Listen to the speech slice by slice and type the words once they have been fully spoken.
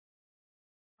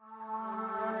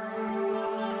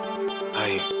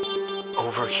I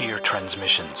overhear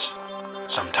transmissions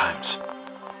sometimes.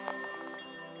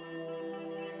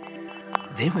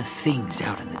 There are things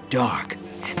out in the dark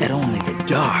that only the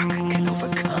dark can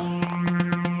overcome.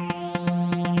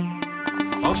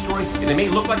 Long story, and it may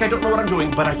look like I don't know what I'm doing,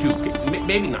 but I do.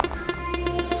 Maybe not.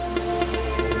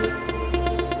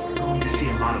 You're going to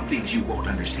see a lot of things you won't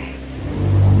understand.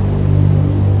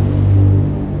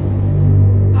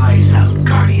 Eyes out,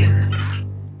 Guardian.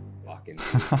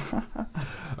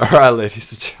 All right,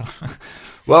 ladies and gentlemen.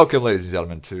 Welcome, ladies and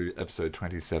gentlemen, to episode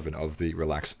 27 of the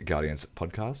Relax Guardians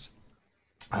podcast.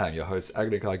 I am your host,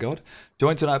 Agnikai God,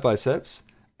 joined tonight by Sebs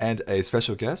and a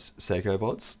special guest, Seiko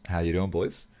Bods. How you doing,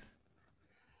 boys?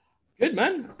 Good,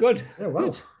 man. Good. Yeah, well,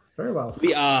 Good. Very well.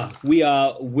 We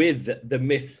are with the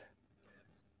myth,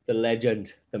 the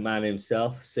legend, the man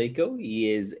himself, Seiko.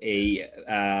 He is a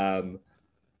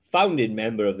founding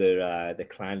member of the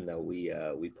clan that we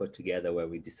put together when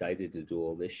we decided to do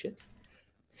all this shit.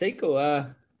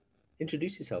 Seiko,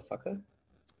 introduce yourself, fucker.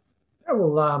 Yeah,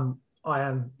 well, I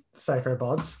am Seiko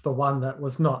Bods, the one that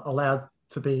was not allowed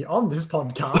to be on this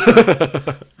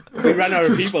podcast. We ran out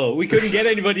of people. We couldn't get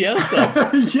anybody else though.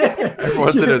 Yeah.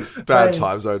 Everyone's in a bad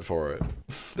time zone for it.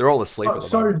 They're all asleep at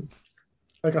the moment.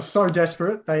 They got so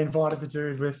desperate, they invited the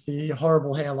dude with the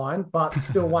horrible hairline, but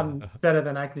still one better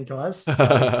than Acne guys. So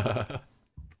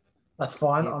that's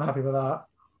fine. I'm happy with that.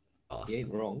 Awesome. You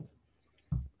ain't wrong.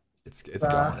 It's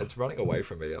gone. It's running away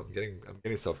from me. I'm getting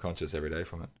self-conscious every day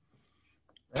from it.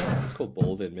 It's called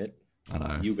balding, mate. I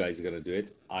know. You guys are gonna do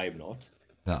it. I'm not.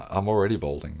 No, I'm already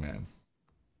balding, man.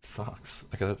 It sucks.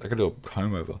 I gotta do a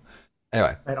comb over.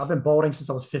 Anyway. Mate, I've been balding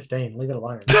since I was 15. Leave it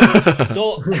alone.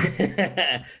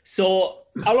 So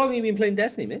how long have you been playing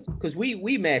Destiny, mate? Because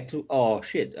we met. Oh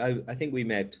shit! I think we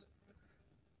met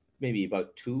maybe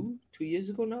about two years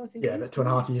ago now. I think. Yeah, about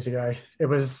 2.5 years ago. It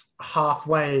was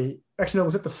halfway. Actually, no, it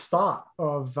was at the start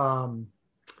of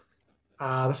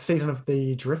the season of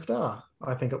the Drifter.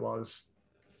 I think it was.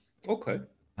 Okay.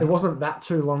 It wasn't that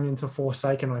too long into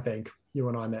Forsaken. I think you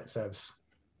and I met, Sebs.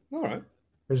 All right.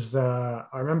 Because I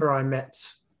remember I met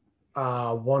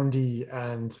Wandy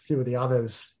and a few of the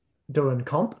others doing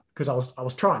comp because I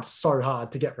was trying so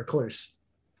hard to get Recluse.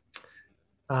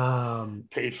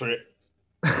 Paid for it.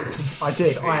 I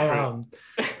did.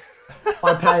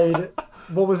 I paid,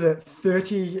 what was it,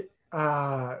 30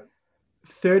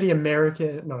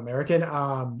 American, not American,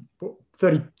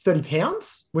 30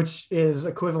 pounds, which is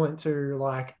equivalent to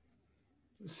like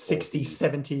 60, 40.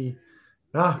 70.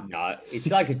 No, it's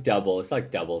like a double. It's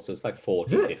like double. So it's like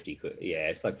 40, 50. Yeah,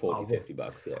 it's like 40, 50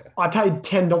 bucks. Yeah. I paid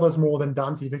 $10 more than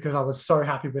Dunsey because I was so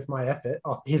happy with my effort,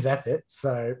 his effort.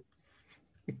 So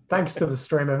thanks to the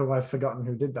streamer who I've forgotten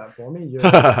who did that for me. You're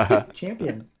a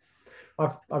champion.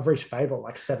 I've reached Fable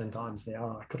like 7 times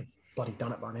now. I could have bloody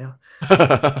done it by now.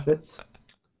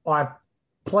 I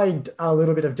played a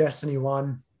little bit of Destiny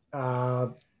 1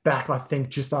 back, I think,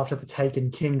 just after the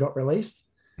Taken King got released.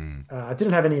 I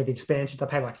didn't have any of the expansions. I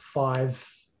paid like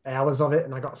 5 hours of it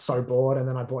and I got so bored. And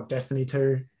then I bought Destiny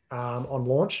 2 on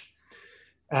launch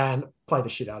and played the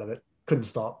shit out of it. Couldn't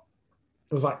stop.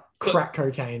 It was like crack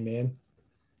cocaine, man.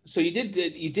 So you did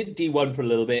D1 for a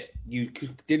little bit. You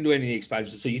didn't do any of the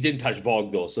expansions. So you didn't touch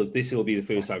VOG though. So this will be the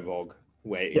first time VOG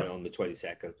on the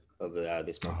 22nd of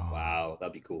this month. Oh. Wow,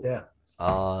 that'd be cool. Yeah.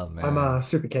 Oh man. I'm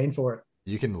super keen for it.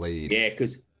 You can lead. Yeah,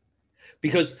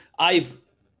 because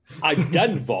I've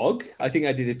done VOG. I think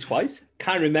I did it twice.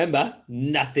 Can't remember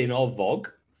nothing of VOG.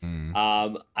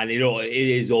 And it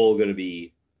is all going to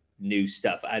be new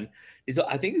stuff. And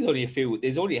I think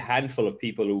there's only a handful of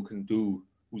people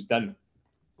who's done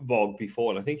VOG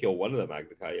before, and I think you're one of them,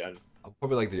 Agnikai. And I'm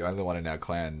probably like the only one in our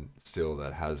clan still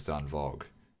that has done VOG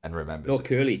and remembers. No,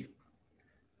 Curly.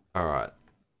 All right.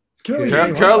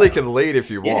 Curly can lead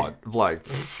if you want. Like,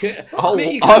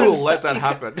 I will let that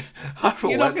happen.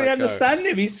 You're not going to understand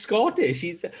him. He's Scottish.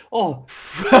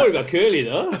 Sorry about Curly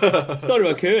though. Sorry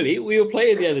about Curly. We were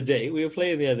playing the other day,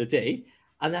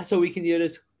 and that's how we can hear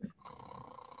this.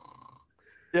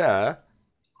 Yeah.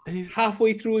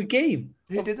 Halfway through a game.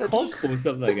 He did that or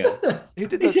something like that. He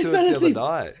did that to us the other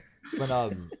night. When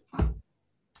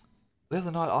the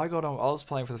other night I was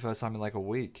playing for the first time in like a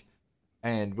week.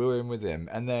 And we were in with him,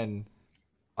 and then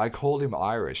I called him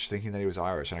Irish, thinking that he was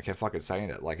Irish, and I kept fucking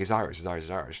saying it, like, he's Irish. And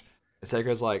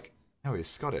Seiko's like, no, he's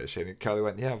Scottish. And Kelly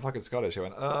went, yeah, I'm fucking Scottish. I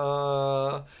went,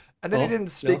 And then he didn't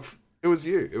speak. No. It was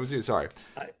you, sorry.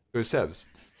 It was Sebs.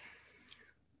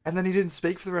 And then he didn't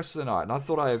speak for the rest of the night, and I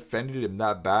thought I offended him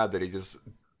that bad that he just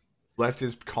left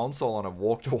his console on and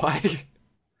walked away.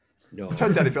 No.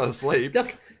 Turns out he fell asleep.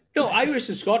 Look, no, Irish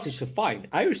and Scottish are fine.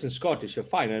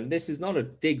 And this is not a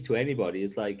dig to anybody.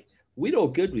 It's like we're all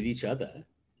good with each other,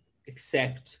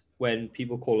 except when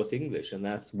people call us English, and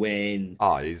that's when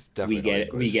He's definitely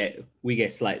not English. we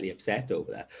get slightly upset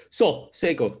over that. So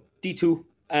Seiko D2.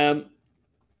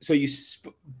 So you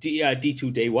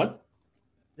D2 day one.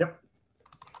 Yep.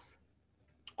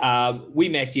 We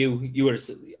met you. You were,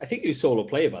 I think, you were a solo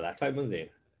player by that time, wasn't you?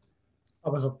 I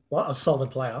was a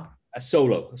solid player. A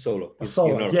solo.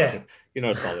 You're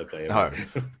not a solid player. No.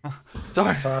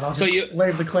 Sorry. Right, I'll So just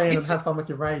leave the clan and have fun with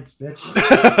your raids, bitch.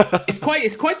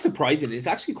 It's quite surprising. It's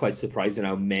actually quite surprising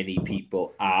how many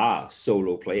people are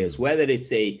solo players, whether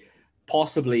it's a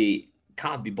possibly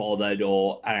can't be bothered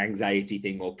or an anxiety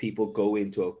thing, or people go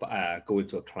into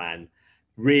a clan,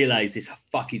 realize it's a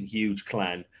fucking huge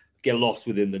clan, get lost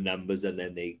within the numbers, and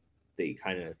then they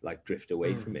kind of like drift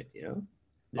away from it, you know?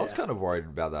 I was kind of worried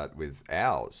about that with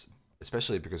ours,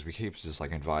 especially because we keep just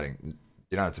like inviting.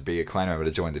 You don't have to be a clan member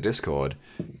to join the Discord,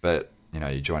 but you know,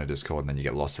 you join a Discord and then you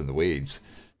get lost in the weeds.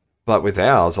 But with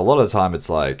ours, a lot of the time it's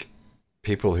like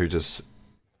people who just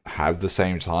have the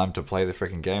same time to play the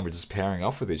freaking game. We're just pairing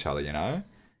off with each other, you know?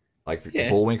 Like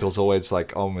Bullwinkle's always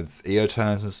like on with EO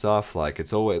turns and stuff. Like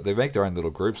it's always they make their own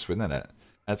little groups within it.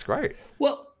 That's great.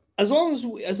 Well, as long as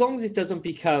it doesn't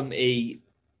become a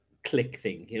click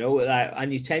thing, you know,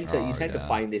 and you tend to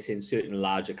find this in certain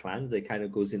larger clans. They kind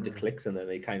of goes into cliques and then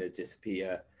they kind of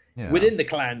disappear within the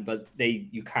clan, but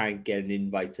you can't get an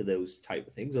invite to those type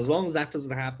of things. As long as that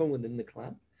doesn't happen within the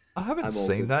clan. I haven't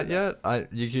seen that yet.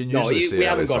 You can usually see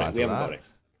early signs of that.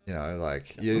 You know,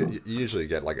 like you usually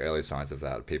get like early signs of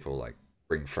that. People like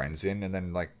bring friends in and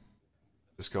then like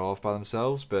just go off by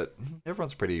themselves. But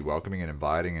everyone's pretty welcoming and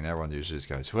inviting, and everyone usually just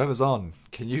goes, "Whoever's on,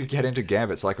 can you get into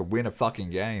Gambit so I can win a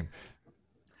fucking game?"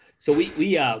 So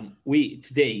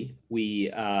today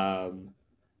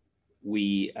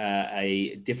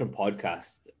a different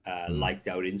podcast liked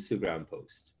our Instagram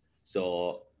post.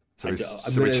 So we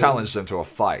challenged them to a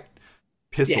fight.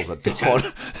 Pistols at dawn.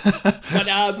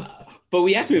 But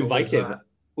we had to invite him.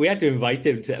 We invite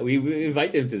him to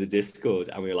the Discord,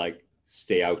 and we were like,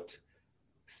 stay out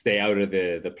of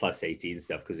the plus 18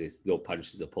 stuff because no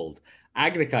punches are pulled.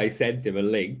 Agnikai sent him a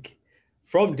link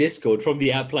from Discord from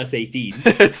the plus 18.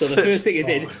 So the first thing it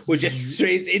did was just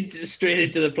straight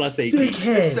into the plus 18.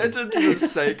 It sent him to the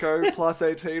Seiko plus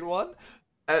 18 one.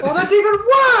 And that's even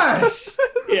worse!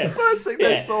 The first thing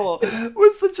they saw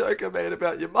was the joke I made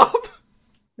about your mum.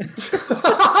 And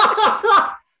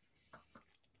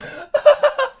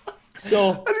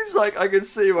he's like, I can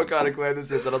see what kind of clan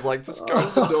this is. And I was like, just go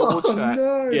to the normal chat.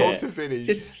 Talk to Vinny.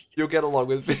 You'll get along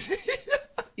with Vinny.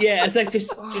 It's like,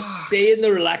 just stay in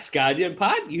the relaxed Guardian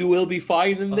part. You will be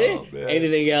fine in there.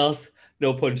 Anything else,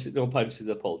 no punches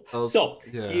are pulled.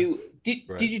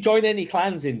 Did you join any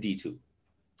clans in D2?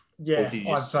 Yeah, or did you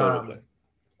just solo play?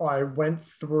 I went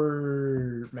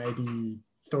through maybe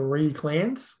 3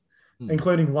 clans,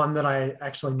 including one that I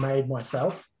actually made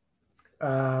myself.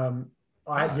 I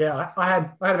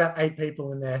had about 8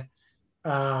 people in there.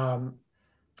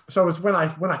 So it was when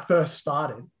I first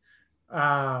started.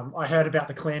 I heard about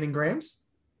the clan engrams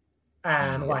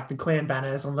and like the clan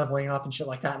banners and leveling up and shit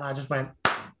like that, and I just went,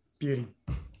 beauty,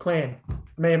 clan.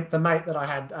 The mate that I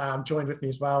had joined with me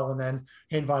as well, and then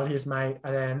he invited his mate,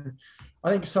 and then I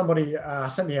think somebody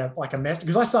sent me a message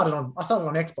because I started on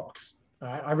Xbox.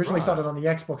 Right? I originally started on the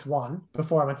Xbox One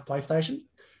before I went to PlayStation,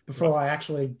 before I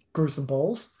actually grew some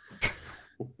balls.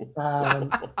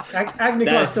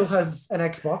 Agnikai still has an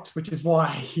Xbox, which is why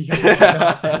he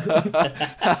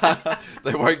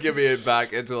they won't give me it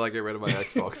back until I get rid of my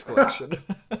Xbox collection.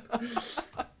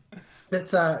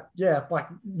 But like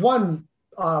one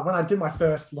when I did my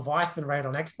first Leviathan raid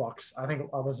on Xbox, I think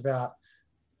I was about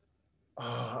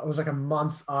it was like a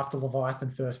month after Leviathan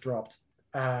first dropped,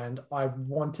 and I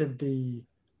wanted the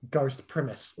Ghost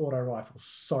Primus auto rifle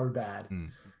so bad.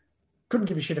 Couldn't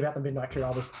give a shit about the Midnight Coup. I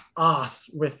was arse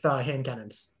with hand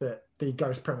cannons, but the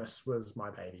Ghost Primus was my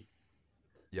baby.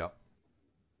 Yep.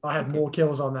 I had more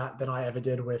kills on that than I ever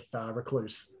did with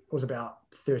Recluse. It was about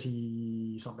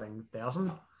 30-something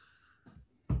thousand.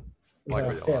 It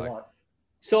was a fair lot.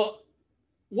 So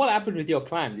what happened with your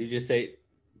clan? Did you just say,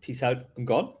 peace out, I'm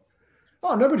gone?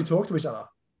 Oh, nobody talked to each other.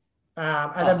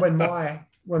 And then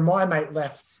when my mate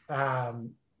left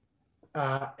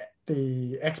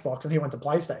the Xbox and he went to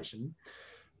PlayStation,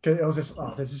 because it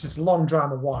was there's this long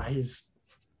drama why his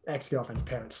ex-girlfriend's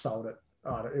parents sold it.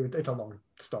 It's a long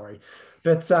story,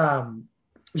 but don't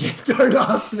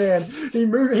ask, man. He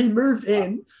moved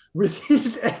in with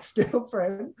his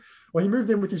ex-girlfriend. Well, he moved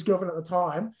in with his girlfriend at the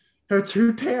time, her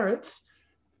 2 parents,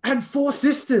 and 4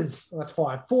 sisters. Oh, that's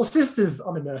 5. 4 sisters.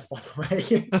 I'm a nurse, by the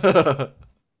way.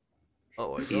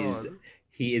 Oh my god.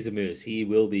 He is immersed. He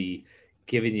will be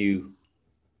giving you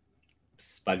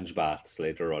sponge baths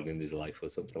later on in his life or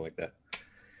something like that.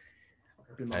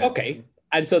 Okay.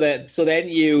 And so then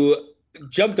you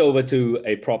jumped over to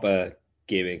a proper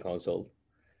gaming console.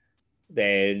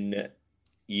 Then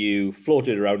you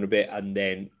floated around a bit, and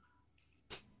then,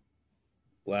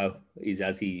 well,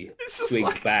 as he swings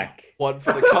like back, one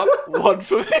for the cup, one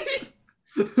for me.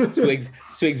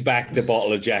 swings back the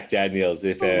bottle of Jack Daniels.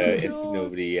 If God.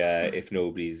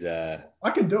 nobody's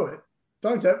I can do it.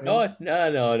 Don't tempt me.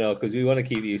 no, because we want to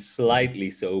keep you slightly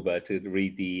sober to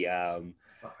read the I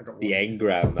got one.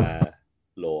 engram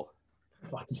law.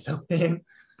 Like yourself, man.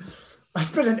 I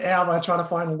spent an hour trying to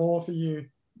find law for you,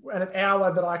 and an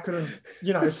hour that I could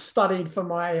have, studied for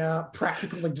my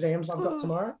practical exams I've got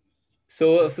tomorrow.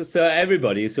 So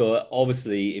everybody, so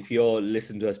obviously, if you're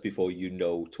listening to us before,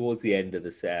 towards the end of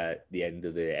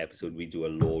the episode, we do a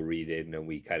law reading and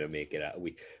we kind of make it.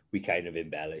 We kind of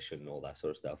embellish and all that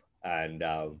sort of stuff. And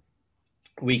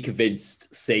we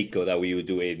convinced Seiko that we were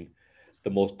doing the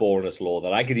most boringest law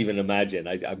that I could even imagine.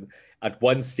 I'm at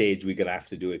one stage we're gonna have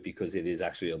to do it because it is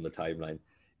actually on the timeline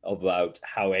about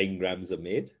how engrams are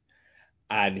made,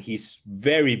 and he's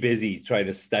very busy trying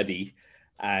to study.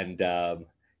 And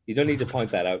you don't need to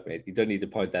point that out, mate. You don't need to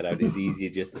point that out. It's easier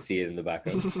just to see it in the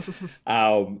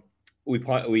background.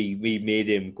 We made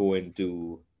him go and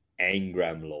do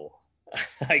engram law.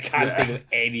 I can't think of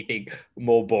anything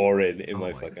more boring in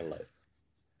my fucking life.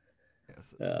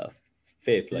 Yes.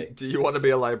 Fair play. Do you want to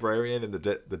be a librarian in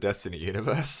the Destiny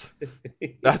universe?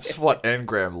 That's what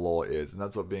engram law is, and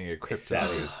that's what being a crypto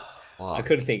is. I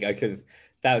couldn't.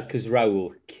 That was because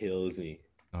Raul kills me.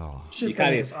 Oh,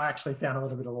 I actually found a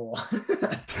little bit of law.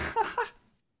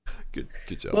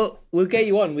 good job. Well, we'll get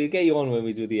you on. We'll get you on when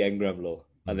we do the engram law,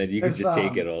 and then you can just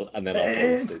take it all, and then I'll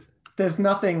post it. There's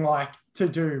nothing like to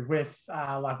do with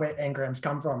like where engrams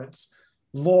come from. It's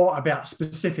law about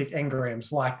specific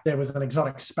engrams. Like there was an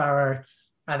exotic sparrow,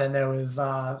 and then there was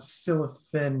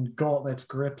silithin gauntlets,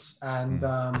 grips, and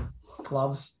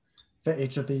gloves for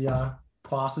each of the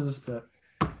classes. But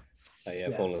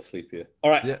falling asleep here. All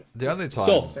right. Yeah, the only time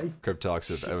Cryptarchs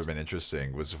have ever been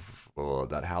interesting was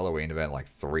that Halloween event like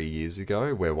 3 years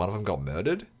ago, where one of them got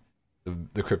murdered.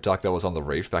 The Cryptarch that was on the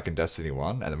reef back in Destiny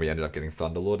 1, and then we ended up getting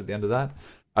Thunderlord at the end of that.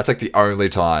 That's like the only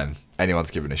time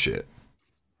anyone's given a shit.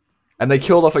 And they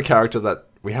killed off a character that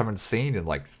we haven't seen in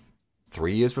like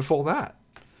 3 years before that.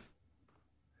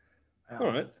 All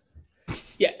right.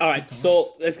 Yeah, all right.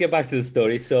 So let's get back to the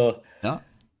story. So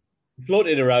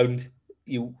floated around,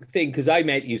 you think, because I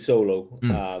met you solo,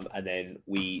 and then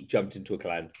we jumped into a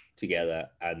clan together,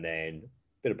 and then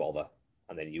bit of bother,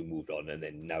 and then you moved on, and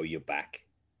then now you're back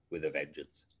with a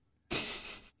vengeance.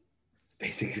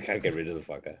 Basically, can't get rid of the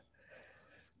fucker.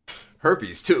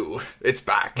 Herpes too. It's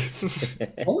back.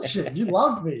 Bullshit, you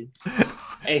love me.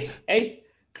 Hey,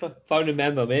 founding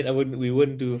member, mate. We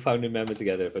wouldn't do a founding member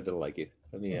together if I didn't like you.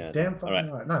 Let me. Damn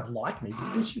fucking right. No, like me,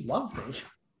 bitch. You love me.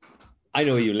 I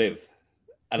know where you live,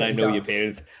 and I know your does.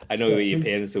 parents. I know where your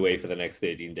parents away for the next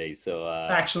 13 days. So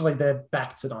actually, they're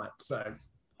back tonight. So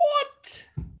what?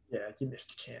 Yeah, you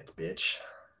missed your chance, bitch.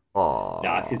 Oh,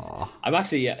 nah, because I'm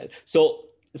actually So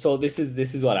this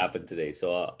is what happened today.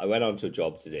 So I went on to a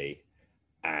job today,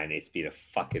 and it's been a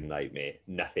fucking nightmare.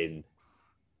 Nothing.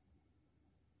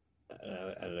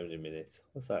 11 minutes.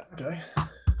 What's that? Okay.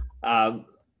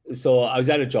 So I was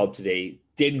at a job today.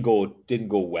 Didn't go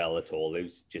well at all. It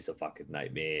was just a fucking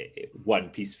nightmare. One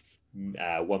piece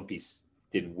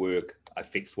didn't work. I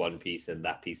fixed one piece, and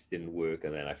that piece didn't work,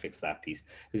 and then I fixed that piece.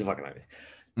 It was a fucking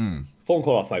nightmare. Phone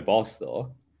call off my boss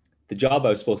though. The job I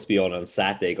was supposed to be on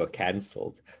Saturday got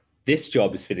cancelled. This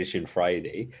job is finishing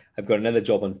Friday. I've got another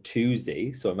job on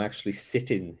Tuesday, so I'm actually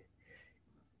sitting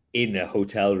in a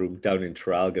hotel room down in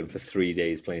Traralgon for 3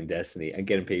 days playing Destiny and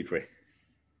getting paid for it.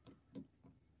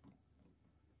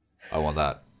 I want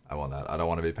that. I don't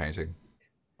want to be painting.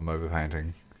 I'm over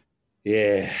painting.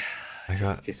 Yeah.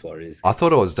 Just what it is. I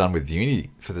thought I was done with uni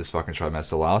for this fucking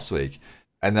trimester last week.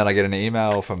 And then I get an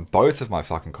email from both of my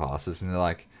fucking classes, and they're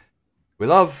like, we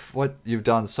love what you've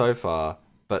done so far,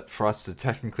 but for us to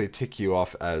technically tick you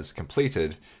off as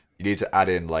completed, you need to add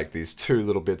in like these 2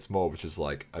 little bits more, which is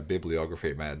like a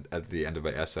bibliography man at the end of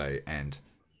an essay and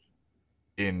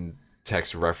in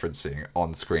text referencing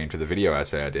on screen to the video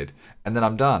essay I did, and then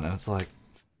I'm done. And it's like,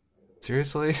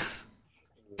 seriously,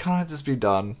 can't I just be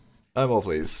done? No more,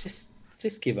 please.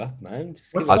 Just give up, man.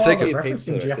 What I style think of it-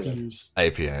 referencing do you have to use?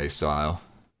 APA style.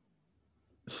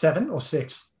 7 or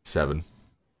 6? 7.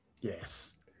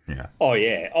 Yes. Yeah. Oh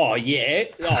yeah. Oh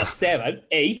 7,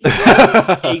 8,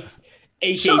 8.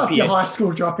 Shut up, you APN. high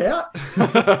school dropout.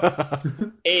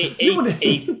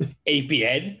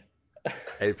 APN.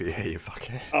 APA, you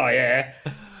fuckhead. Oh yeah,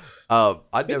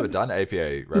 I'd never done APA.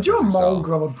 Did your referencing mole style.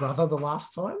 grow a brother the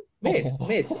last time? mate.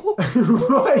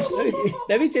 Right.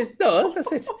 Let me just no.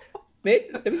 That's it, mate.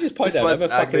 Let me just point This out. I'm one's a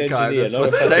fucking Agnikai, engineer. this Not a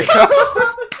one's fucking,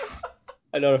 Seiko.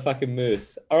 I'm not a fucking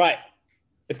moose. All right.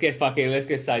 Let's get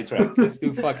sidetracked. Let's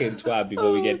do fucking twab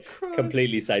before we get Christ.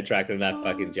 completely sidetracked and that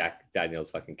fucking Jack Daniels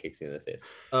fucking kicks you in the face.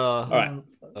 All right.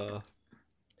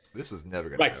 This was never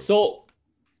gonna Right, happen. so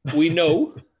we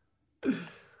know,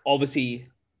 obviously,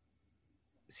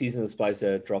 Season of the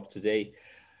Splicer dropped today.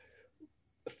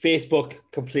 Facebook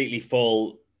completely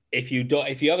full. If you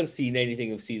haven't seen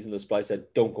anything of Season of the Splicer,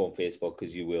 don't go on Facebook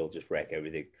because you will just wreck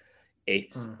everything.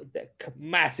 It's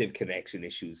massive connection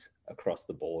issues across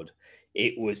the board.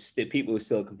 The people were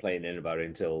still complaining about it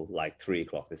until like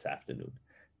 3:00 this afternoon.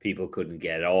 People couldn't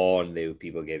get on. There were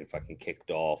people getting fucking kicked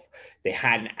off. They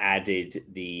hadn't added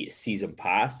the season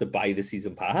pass to buy the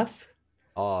season pass.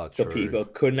 Oh, So true. people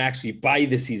couldn't actually buy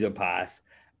the season pass,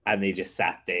 and they just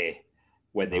sat there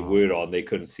when they were on. They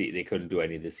couldn't do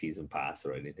any of the season pass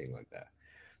or anything like that.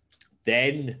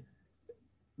 Then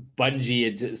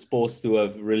Bungie is supposed to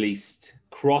have released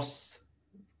cross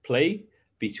play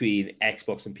between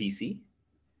Xbox and PC.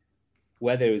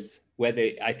 Whether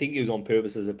I think it was on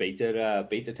purpose as a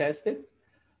beta testing.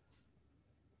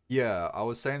 Yeah, I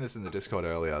was saying this in the Discord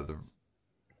earlier.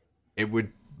 It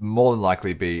would more than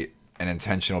likely be an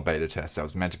intentional beta test that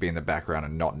was meant to be in the background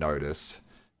and not noticed,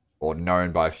 or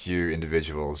known by a few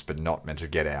individuals but not meant to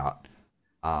get out.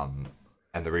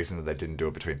 And the reason that they didn't do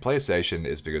it between PlayStation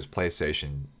is because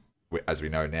PlayStation, as we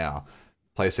know now,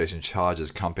 PlayStation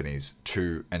charges companies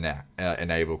to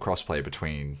enable crossplay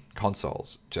between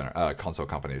consoles, console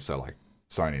companies. So like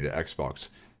Sony to Xbox,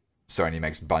 Sony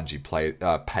makes Bungie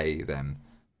pay them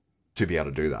to be able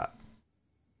to do that.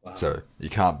 Wow. So you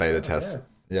can't beta test.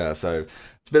 Yeah, so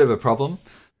it's a bit of a problem,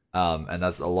 and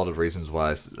that's a lot of reasons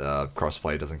why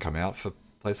crossplay doesn't come out for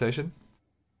PlayStation.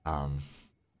 But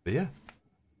yeah,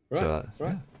 Right.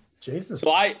 Yeah. Jesus.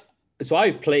 So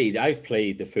I've played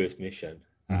the first mission.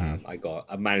 Mhm.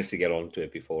 I managed to get onto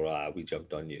it before we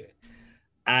jumped on you,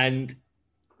 and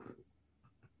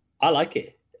I like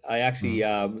it. I actually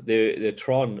the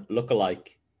Tron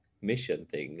lookalike mission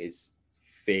thing is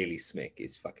fairly smick.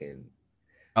 It's fucking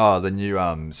The new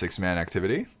 6-man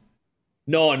activity.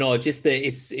 no, just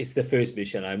it's the first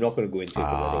mission. I'm not going to go into it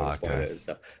because I don't want to spoil okay. it and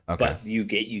stuff. Okay. But you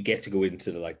get to go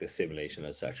into the sim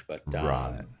as such. But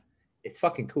Right. it's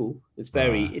fucking cool. It's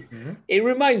very. It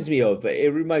reminds me of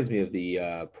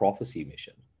the Prophecy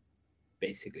mission,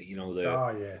 basically. You know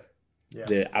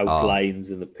the outlines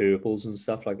and the purples and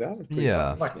stuff like that. It's pretty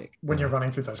Yeah. fucking Like slick. when you're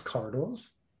running through those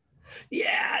corridors.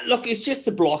 Yeah, look, it's just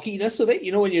the blockiness of it.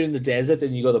 You know, when you're in the desert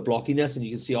and you got the blockiness and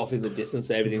you can see off in the distance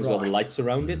that everything's got the Right. lights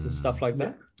around it and stuff like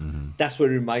that. Mhm. That's what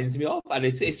it reminds me of. And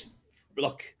it's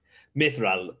look,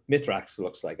 Mithrax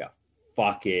looks like a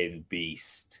fucking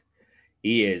beast.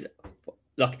 He is.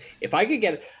 Look, if I could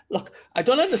get look, I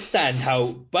don't understand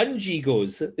how Bungie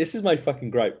goes. This is my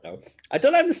fucking gripe now. I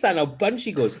don't understand how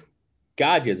Bungie goes.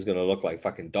 Guardian's gonna look like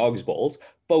fucking dog's balls,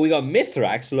 but we got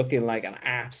Mithrax looking like an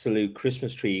absolute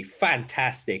Christmas tree.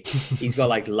 Fantastic. He's got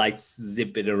like lights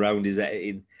zipping around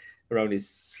his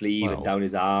sleeve and down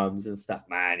his arms and stuff.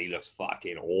 Man, he looks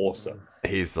fucking awesome.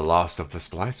 He's the last of the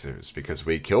splicers because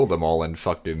we killed them all in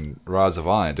fucking Rise of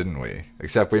Iron, didn't we?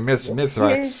 Except we missed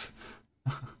Mithrax.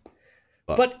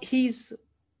 But he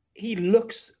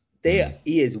looks there.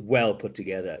 He is well put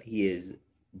together. He is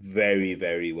very,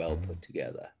 very well put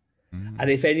together. And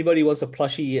if anybody wants a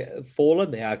plushie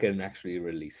Fallen, they are getting actually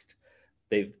released.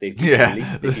 They've been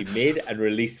released. They've been made and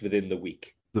released within the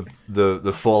week.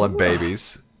 The fallen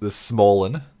babies, the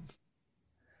Smollen.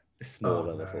 The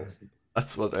smaller, Oh, that's no. awesome.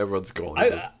 That's what everyone's calling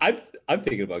them. I'm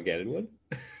thinking about getting one.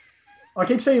 I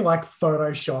keep seeing like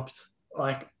photoshopped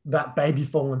like that baby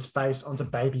Fallen's face onto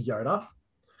baby Yoda.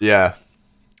 Yeah.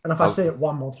 And if I see it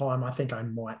one more time, I think I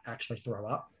might actually throw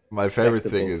up. My favorite That's the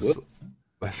thing bullshit.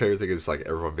 is like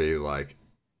everyone being like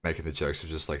making the jokes of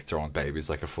just like throwing babies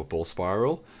like a football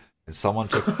spiral. And someone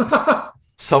took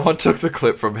the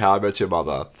clip from How I Met Your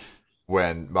Mother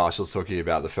when Marshall's talking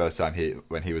about the first time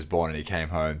when he was born and he came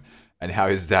home and how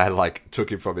his dad like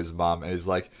took him from his mum and he's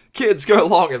like, "Kids, go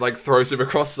along," and like throws him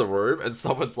across the room and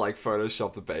someone's like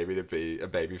photoshopped the baby to be a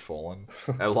baby Fallen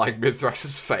and like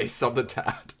Mithrax's face on the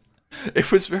dad.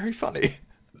 It was very funny.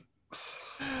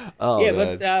 Oh, yeah,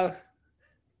 man.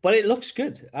 but it looks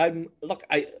good. I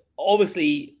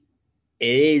obviously it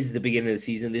is the beginning of the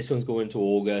season. This one's going to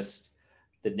August.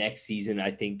 The next season, I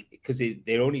think, because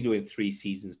they're only doing 3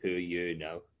 seasons per year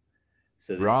now.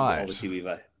 So this Right. obviously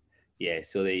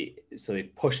so they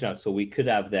pushing out. So we could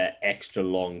have the extra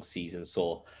long season.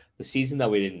 So the season that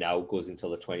we're in now goes until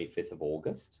the 25th of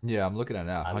August. Yeah, I'm looking at it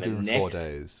now. And the 104 next-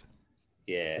 days.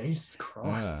 Yeah. Jesus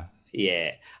Christ. Yeah.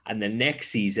 Yeah. And the next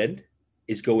season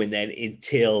is going then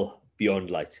until Beyond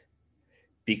Light.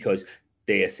 Because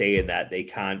they are saying that they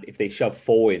can't, if they shove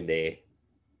 4 in there,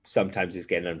 sometimes it's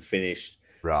getting unfinished.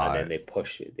 Right. And then they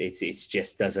push it. It's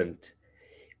just doesn't,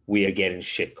 we are getting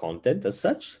shit content as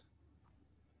such.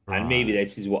 And maybe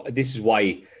this is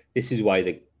why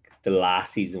the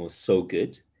last season was so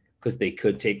good, because they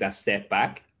could take that step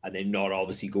back and then not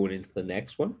obviously going into the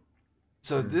next one.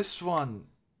 So this one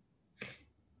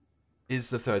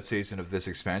is the 3rd season of this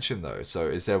expansion, though. So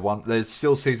is there one? There's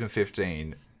still season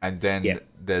 15, and then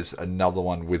there's another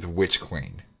one with Witch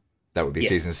Queen. That would be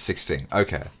season 16.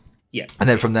 Okay. Yeah. And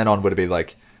then from then on, would it be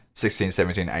like 16,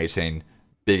 17, 18,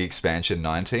 big expansion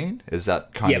 19? Is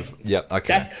that kind of? Yep.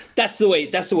 Okay. That's the way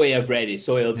I've read it.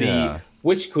 So it'll be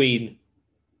Witch Queen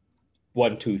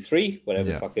 1, 2, 3,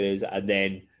 whatever the fuck it is, and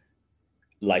then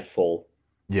Lightfall.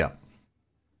 Yeah.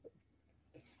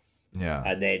 Yeah.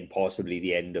 And then possibly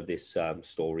the end of this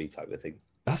story type of thing.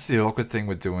 That's the awkward thing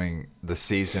with doing the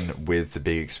season with the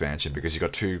big expansion, because you've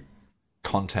got 2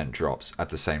 content drops at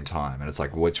the same time, and it's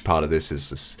like, which part of this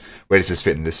is this? Where does this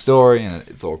fit in this story? And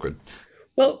it's awkward.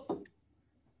 Well,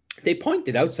 they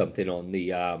pointed out something on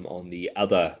the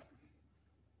other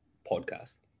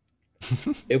podcast.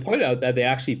 They pointed out that they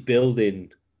actually build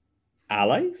in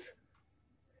allies.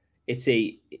 It's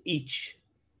each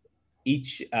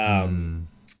whatever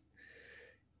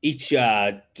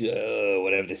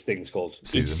this thing's called.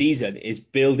 Each season is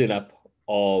building up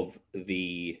of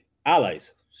the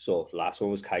allies. So last one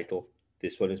was Keitel.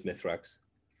 This one is Mithrax.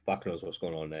 Fuck knows what's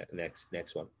going on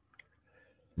next one.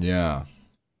 Yeah.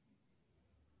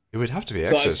 It would have to be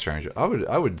Exo Stranger.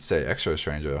 I would say Exo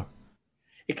Stranger.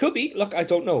 It could be. Look, I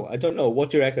don't know. What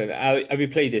do you reckon? Have you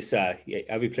played this? Have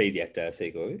you played yet,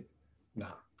 Seiko? No.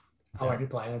 I won't be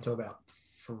playing until about...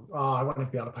 I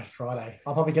won't be able to play Friday.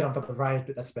 I'll probably get on for the raid,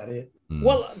 but that's about it.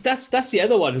 Well, that's the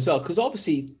other one as well, because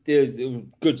obviously there's a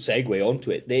good segue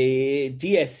onto it. The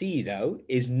DSC now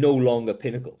is no longer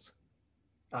Pinnacles.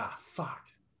 Ah, fuck.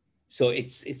 So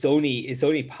it's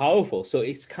only powerful. So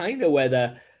it's kind of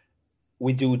whether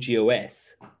we do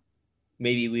GOS,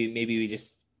 maybe we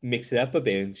just mix it up a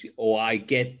bit, or I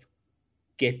get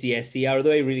DSC out of the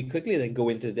way really quickly, then go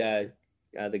into the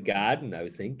garden. I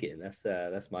was thinking that's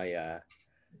my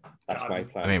plan.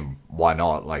 I mean, why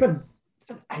not? Like, It's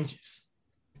been ages.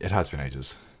 It has been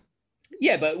ages.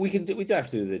 Yeah, but we don't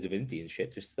have to do the Divinity and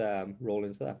shit. Just roll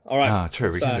into that. All right.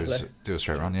 True. We can do a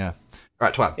straight run. Yeah. All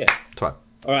right, Twat. Yeah. Twat.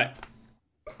 All right.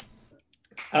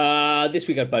 This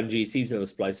week at Bungie, Season of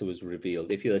the Splicer was revealed.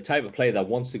 If you're the type of player that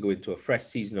wants to go into a fresh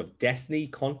season of Destiny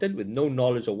content with no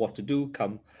knowledge of what to do,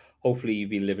 hopefully you've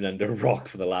been living under a rock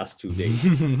for the last 2 days.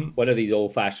 One of these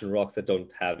old-fashioned rocks that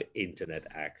don't have internet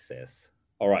access.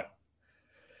 All right.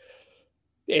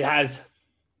 It has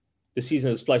the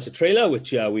Season of the Splicer trailer,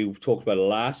 which we talked about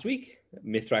last week.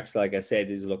 Mithrax, like I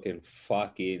said, is looking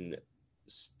fucking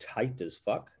tight as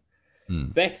fuck.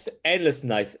 Vex Endless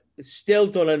Knife. Still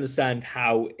don't understand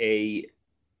how a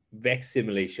Vex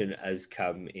simulation has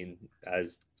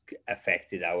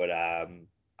affected our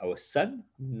son.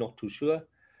 Not too sure.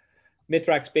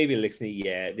 Mithrax, Baby Elixir,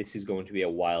 this is going to be a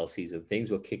wild season. Things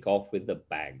will kick off with a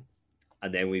bang.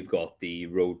 And then we've got the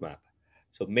roadmap.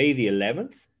 So May the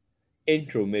 11th,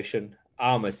 intro mission,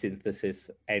 armor synthesis,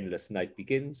 Endless Night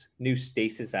begins, new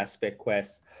stasis aspect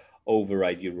quest,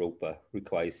 override Europa,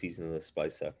 requires Season of the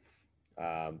Splicer.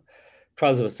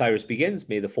 Trials of Osiris begins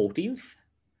May the 14th,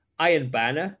 Iron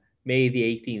Banner, May the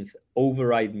 18th,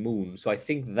 override Moon. So I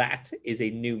think that is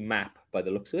a new map by the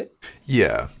looks of it.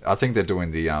 Yeah, I think they're doing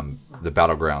the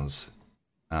Battlegrounds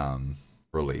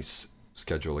release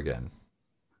schedule again.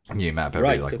 New map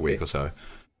every week or so.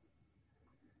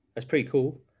 That's pretty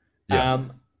cool. Yeah.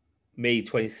 May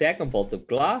 22nd, Vault of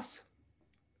Glass.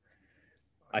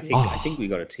 I think we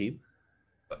got a team.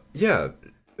 Yeah.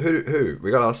 Who?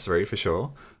 We got us 3 for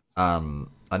sure. I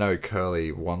know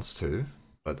Curly wants to,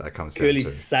 but that comes down to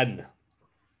Curly's son.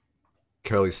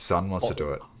 Curly's son wants to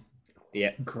do it.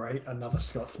 Yeah. Great, another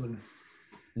Scotsman.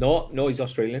 No, he's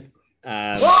Australian.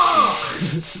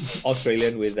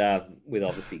 Australian with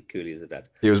obviously Cooley as a dad.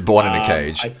 He was born in a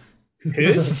cage.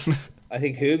 Herbs. I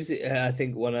think Herbs. I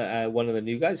think one of the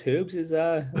new guys. Herbs is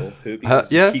or Herbie.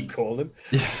 Yeah. Keep calling him.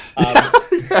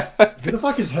 Who the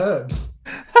fuck is Herbs?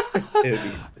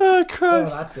 Herbies. Oh Oh,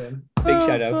 Christ! that's him. Big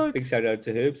shout out. Big shout out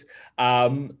to Herbs.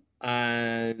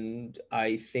 And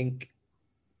I think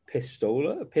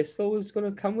Pistol is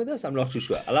going to come with us. I'm not too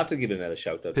sure. I'll have to give it another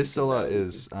shout out. Pistola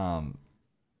is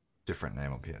different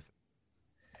name on PS.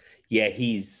 Yeah,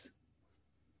 he's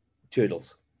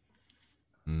Turtles.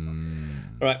 All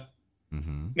right.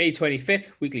 May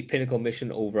 25th, weekly Pinnacle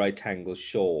mission, Override Tangle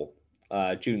Shore.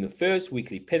 June the 1st,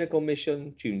 weekly Pinnacle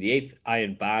mission. June the 8th,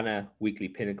 Iron Banner, weekly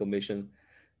Pinnacle mission.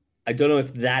 I don't know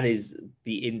if that is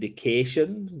the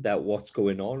indication that what's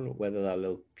going on, whether that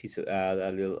little piece of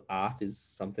that little art is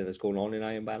something that's going on in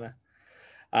Iron Banner.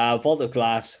 Vault of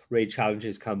Glass raid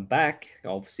challenges come back.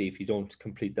 Obviously, if you don't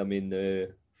complete them in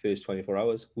the first 24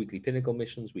 hours, weekly Pinnacle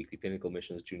missions,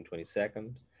 June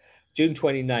 22nd. June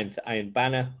 29th, Iron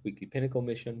Banner, weekly Pinnacle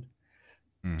mission.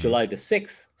 July the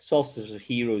 6th, Solstice of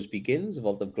Heroes begins,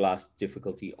 Vault of Glass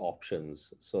difficulty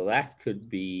options. So that could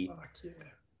be...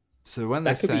 So when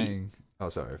they're saying... Oh,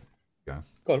 sorry. Go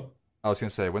on. I was going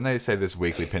to say, when they say this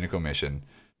weekly Pinnacle mission,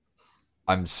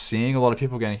 I'm seeing a lot of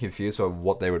people getting confused about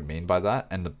what they would mean by that.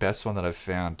 And the best one that I've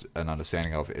found an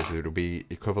understanding of is it'll be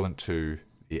equivalent to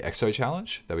the EXO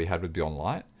challenge that we had with Beyond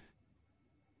Light.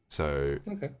 So...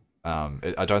 Okay.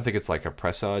 I don't think it's like a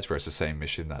presage where it's the same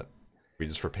mission that we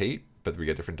just repeat, but we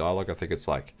get different dialogue. I think it's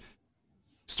like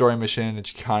story mission.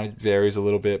 It kind of varies a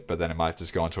little bit, but then it might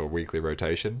just go into a weekly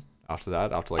rotation after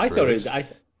that. After like I 3 thought weeks.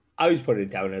 I was putting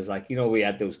it down as like, you know, we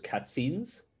had those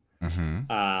cutscenes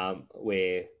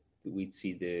where we'd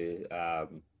see the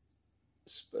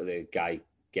guy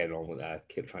getting on with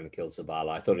trying to kill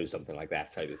Zavala. I thought it was something like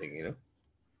that type of thing, you know.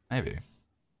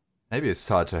 Maybe it's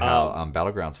tied to how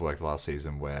Battlegrounds worked last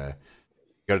season, where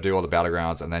you got to do all the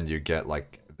Battlegrounds and then you get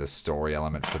like the story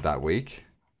element for that week.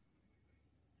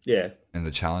 Yeah. In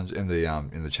the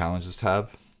challenges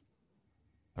tab.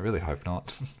 I really hope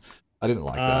not. I didn't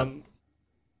like that.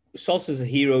 Solstice of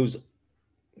Heroes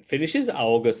finishes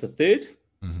August the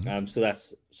 3rd. So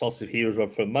that's Solstice of Heroes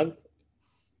run for a month.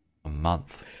 Wow.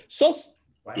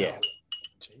 Yeah.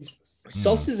 Jesus.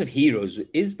 Solstice of Heroes,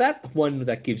 is that the one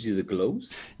that gives you the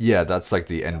glows? Yeah, that's like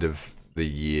the end of the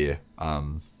year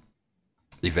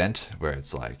event where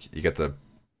it's like you get the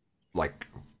like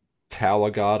tower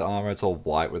guard armor. It's all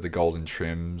white with the golden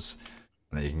trims,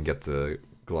 and then you can get the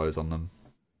glows on them.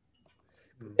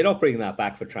 They're not bringing that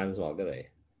back for Transmog, are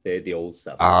they? The old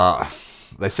stuff.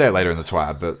 They say it later in the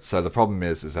twab, but so the problem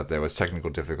is that there was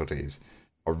technical difficulties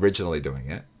originally doing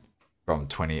it from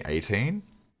 2018.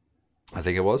 I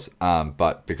think it was,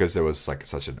 but because there was like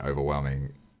such an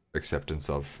overwhelming acceptance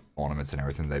of ornaments and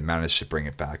everything, they managed to bring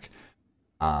it back.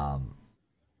 But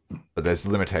there's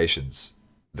limitations.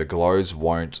 The glows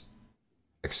won't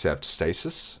accept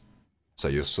stasis, so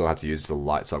you'll still have to use the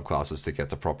light subclasses to get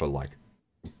the proper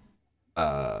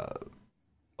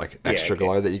extra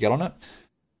glow that you get on it.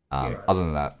 Other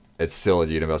than that, it's still a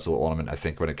universal ornament. I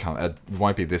think when it comes, it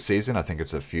won't be this season. I think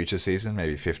it's a future season,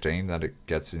 maybe 15, that it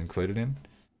gets included in.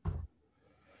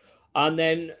 And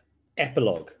then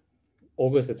epilogue,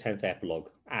 August the 10th epilogue,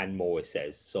 and more it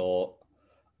says. So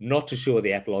not too sure what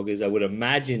the epilogue is. I would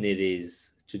imagine it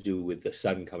is to do with the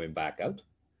sun coming back out.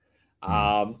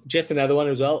 Just another one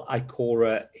as well.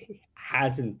 Ikora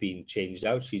hasn't been changed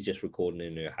out. She's just recording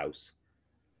in her house.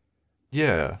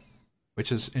 Yeah,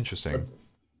 which is interesting.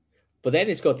 But then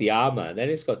it's got the armor, and then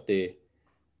it's got the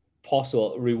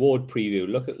possible reward preview.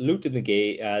 Look at loot in the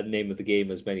game. Name of the game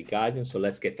has many guardians, so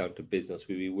let's get down to business.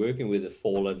 We'll be working with the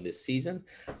Fallen this season,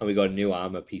 and we got new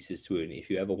armor pieces to earn.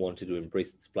 If you ever wanted to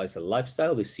embrace the Splicer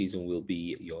lifestyle, this season will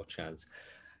be your chance.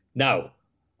 Now,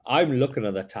 I'm looking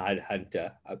at the Tide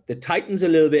Hunter. The Titan's a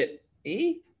little bit.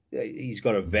 He's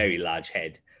got a very large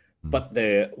head, but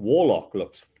the Warlock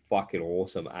looks fucking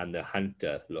awesome, and the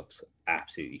Hunter looks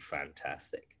absolutely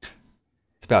fantastic.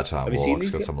 It's about time Warlock's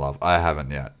got some love. I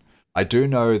haven't yet. I do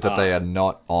know that they are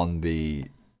not on the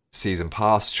season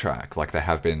pass track like they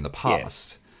have been in the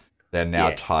past. They're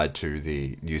now tied to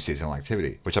the new seasonal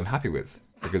activity, which I'm happy with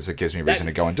because it gives me a reason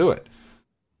to go and do it.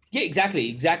 Yeah,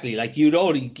 exactly. Like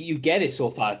you get it so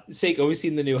far. Seiko, have you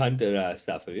seen the new Hunter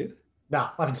stuff? Have you?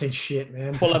 Nah, I haven't seen shit,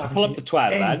 man. Pull up the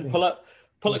twab, man. Pull up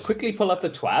the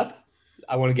twab.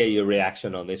 I want to get your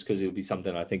reaction on this because it'll be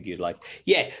something I think you'd like.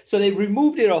 Yeah, so they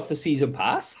removed it off the season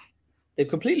pass. They've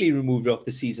completely removed it off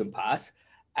the season pass.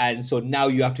 And so now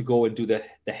you have to go and do the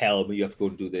helm, you have to go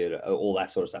and do the all that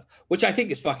sort of stuff, which I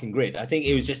think is fucking great. I think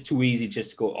it was just too easy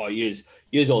just to go, oh, use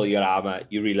all your armor.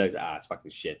 You realize, it's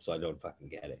fucking shit, so I don't fucking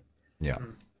get it. Yeah.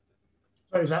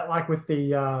 So is that like with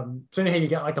the, so you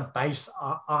get like the base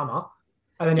armor,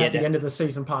 and then at the end of the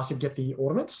season pass, you get the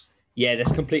ornaments? Yeah,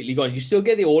 that's completely gone. You still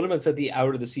get the ornaments at the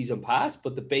out of the season pass,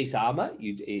 but the base armor,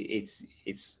 it's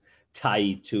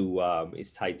tied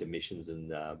to missions,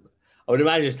 and I I would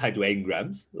imagine it's tied to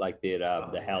engrams, like the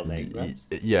hell engrams.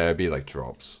 Yeah, it'd be like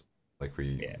drops, like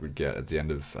we would get at the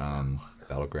end of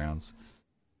Battlegrounds.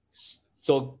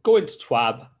 So go into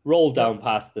Twab, roll down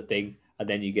past the thing, and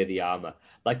then you get the armor.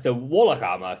 Like the Warlock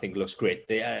armor, I think looks great.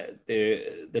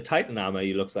 The Titan armor,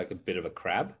 he looks like a bit of a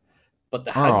crab, but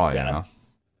the Hunter,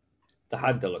 the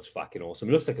Hunter looks fucking awesome.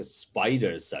 It looks like a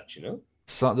spider as such, you know.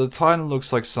 So the Titan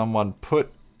looks like someone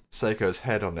put Seiko's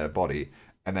head on their body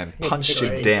and then punched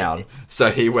him down,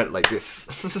 so he went like this.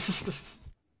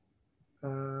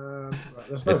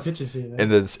 There's no pictures here. In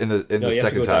the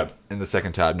second tab. Down. In the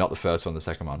second tab, not the first one. The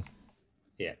second one.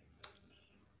 Yeah.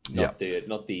 Not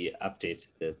the update.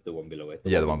 The one below it.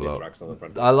 The one below. On the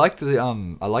front. I like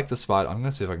the spider. I'm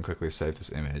gonna see if I can quickly save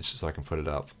this image so I can put it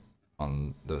up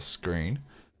on the screen.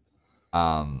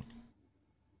 It's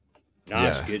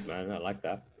good, man. I like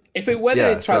that.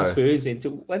 Whether it transfers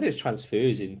into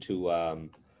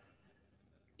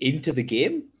the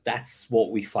game, that's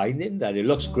what we find in that. It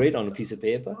looks great on a piece of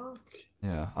paper.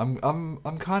 Yeah, I'm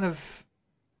kind of.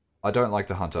 I don't like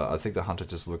the Hunter. I think the Hunter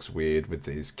just looks weird with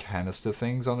these canister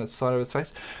things on its side of its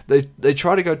face. They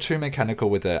try to go too mechanical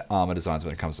with their armor designs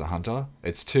when it comes to Hunter.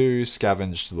 It's too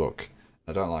scavenged look.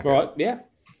 I don't like it. Right, yeah.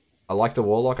 I like the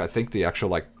Warlock. I think the actual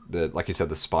like you said,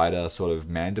 the spider sort of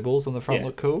mandibles on the front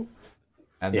look cool.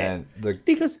 And then the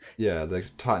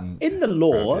Titan in the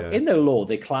lore,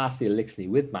 they class the Elixir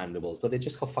with mandibles, but they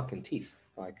just got fucking teeth.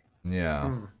 Like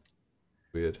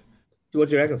weird. What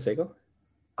do you reckon, Seiko?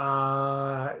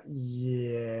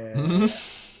 Yeah.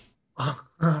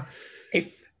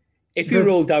 if you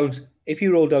roll down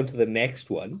to the next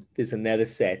one, there's another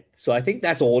set. So I think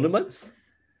that's ornaments,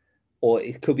 or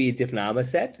it could be a different armor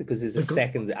set because there's a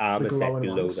second armor set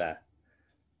below that.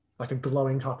 Like the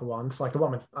glowing type of ones, like the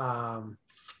one with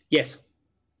yes.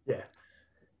 Yeah.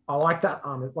 I like that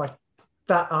armor. Like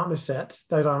that armor sets,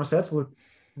 those armor sets look.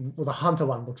 Well, the Hunter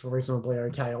one looks reasonably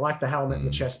okay. I like the helmet and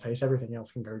the chest piece. Everything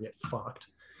else can go get fucked.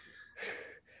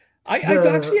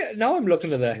 Now I'm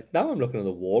looking at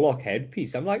the Warlock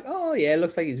headpiece. I'm like, oh yeah, it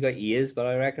looks like he's got ears, but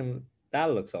I reckon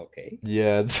that looks okay.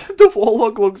 Yeah, the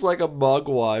Warlock looks like a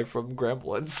Mogwai from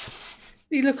Gremlins.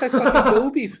 He looks like fucking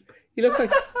Dobby. He looks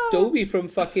like Dobby from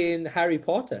fucking Harry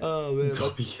Potter. Oh man,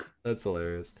 that's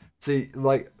hilarious. See,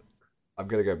 like, I'm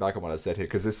gonna go back on what I said here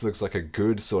because this looks like a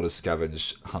good sort of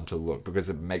scavenged Hunter look because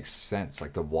it makes sense.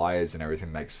 Like the wires and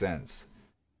everything makes sense,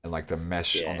 and like the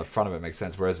mesh on the front of it makes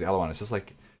sense. Whereas the other one, it's just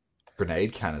like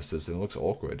grenade canisters and it looks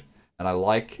awkward. And I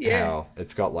like how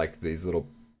it's got like these little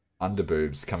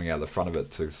underboobs coming out the front of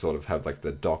it to sort of have like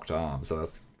the docked arm. So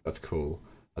that's cool.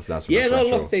 That's nice.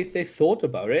 Look, they thought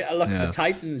about it. Look, the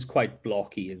Titan is quite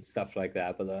blocky and stuff like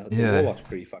that, but the Warlock's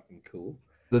pretty fucking cool.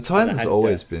 The Titan's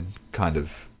always been kind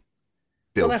of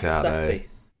built out.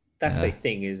 That's the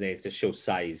thing, isn't it? It's to show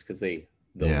size because the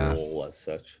wall as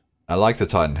such. I like the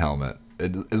Titan helmet.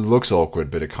 It looks awkward,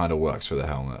 but it kind of works for the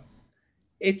helmet.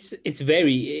 It's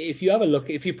very. If you have a look,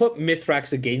 if you put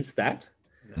Mithrax against that,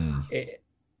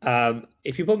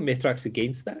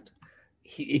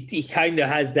 he kind of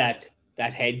has that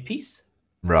headpiece,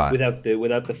 right? Without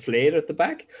the flare at the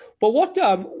back. But what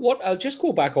I'll just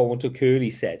go back on what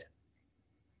Curly said.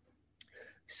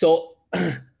 So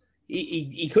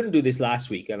he couldn't do this last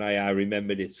week, and I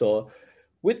remembered it. So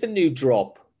with the new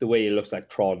drop, the way it looks like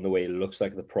Tron, the way it looks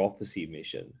like the Prophecy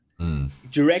mission.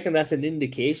 Do you reckon that's an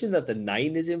indication that the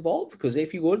 9 is involved? Because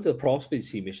if you go to the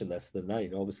Prophecy mission, that's the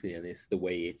 9, obviously, and it's the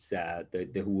way it's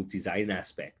the whole design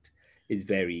aspect is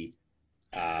very.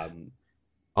 I'll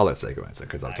let Seiko answer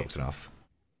because I've talked enough.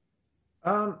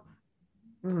 I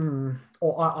don't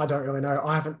really know.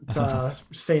 I haven't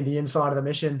seen the inside of the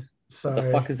mission. So what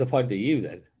the fuck is the point of you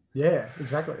then? Yeah,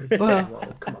 exactly.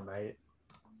 Well, come on, mate.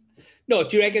 No,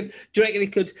 do you reckon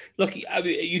it could look? I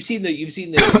mean, you've seen the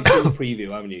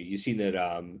preview, haven't you? You've seen the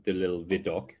little vid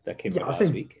doc that came out last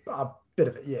week. A bit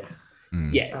of it, yeah.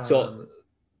 Yeah. So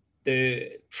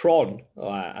the Tron,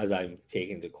 as I'm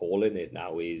taking to calling it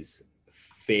now, is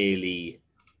fairly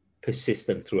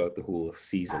persistent throughout the whole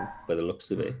season, by the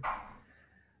looks of it.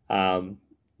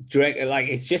 Do you reckon, like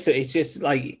it's just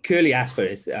like Curly asked for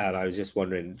it, and I was just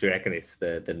wondering, do you reckon it's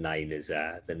the 9 is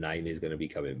going to be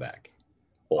coming back?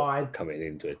 Coming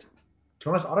into it. To be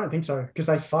honest, I don't think so because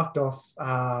they fucked off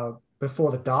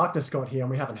before the darkness got here, and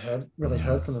we haven't really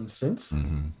heard from them since.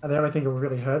 And the only thing that we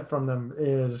really heard from them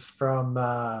is from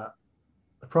the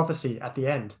prophecy at the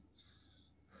end.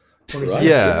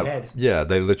 Right. Yeah,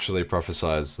 they literally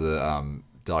prophesize the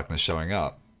darkness showing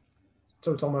up.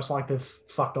 So it's almost like they've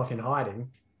fucked off in hiding,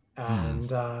 and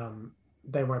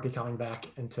they won't be coming back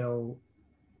until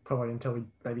probably until we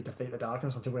maybe defeat the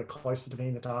darkness, until we're close to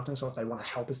defeating the darkness, or if they want to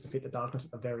help us defeat the darkness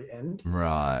at the very end.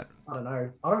 Right. I don't know.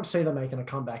 I don't see them making a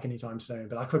comeback anytime soon,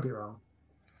 but I could be wrong.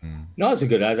 No, that's a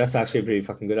good. That's actually a pretty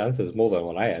fucking good answer. It's more than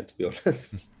what I had, to be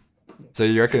honest. So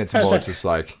you reckon it's more just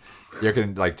like, you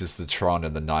reckon like just the Tron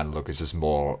and the 9 look is just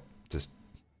more just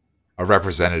a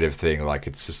representative thing, like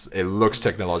it's just, it looks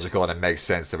technological and it makes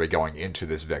sense that we're going into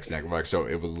this Vex network, so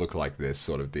it will look like this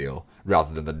sort of deal,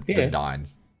 rather than the 9.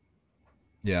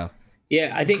 Yeah.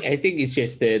 Yeah, I think it's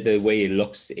just the way it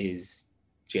looks is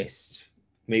just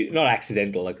maybe not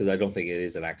accidental, because I don't think it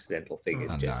is an accidental thing.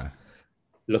 It's just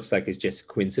looks like it's just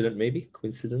coincident, maybe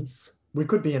coincidence. We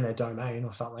could be in their domain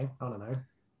or something. I don't know.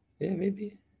 Yeah,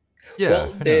 maybe. Yeah.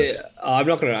 Well, I'm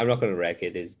not gonna wreck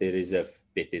it. There is a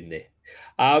bit in there.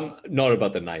 Not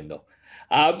about the 9 though.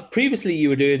 Previously, you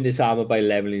were doing this armor by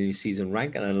leveling your season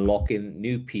rank and unlocking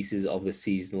new pieces of the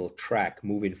seasonal track.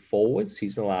 Moving forward,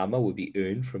 seasonal armor will be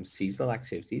earned from seasonal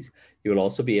activities. You will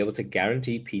also be able to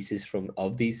guarantee pieces from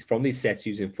these sets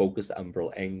using focused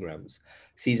umbral engrams.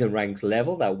 Season ranks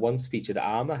level that once featured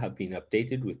armor have been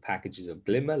updated with packages of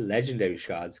glimmer, legendary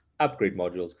shards, upgrade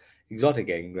modules, exotic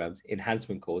engrams,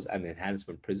 enhancement cores, and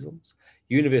enhancement prisms.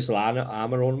 Universal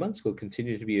armor ornaments will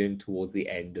continue to be earned towards the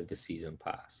end of the season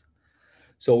pass.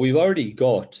 So I've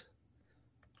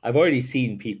already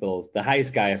seen people, the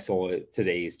highest guy I saw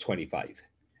today is 25.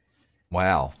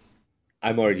 Wow.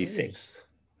 I'm already 6.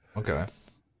 Okay.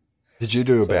 Did you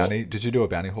do a bounty? Did you do a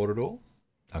bounty horde at all?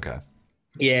 Okay.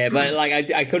 Yeah, but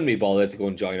like I couldn't be bothered to go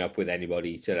and join up with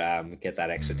anybody to get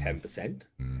that extra 10%.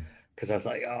 Because I was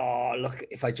like, oh, look,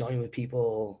 if I join with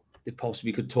people, they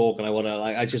possibly could talk, and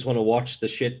I just want to watch the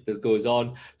shit that goes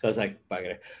on. So I was like, bang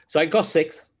it. So I got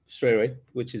 6 straight away,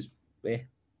 which is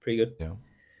pretty good. Yeah. All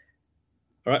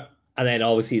right. And then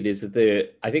obviously there's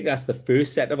I think that's the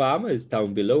first set of armor is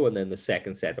down below, and then the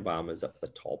second set of armor is up the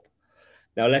top.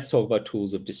 Now let's talk about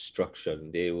tools of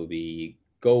destruction. There will be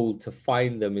gold to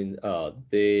find them in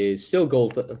there's still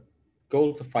gold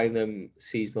to find them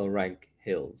seasonal rank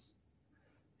hills.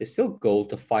 There's still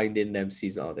gold to find in them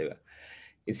seasonal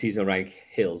in seasonal rank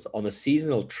hills. On the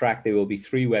seasonal track, there will be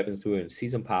 3 weapons to earn.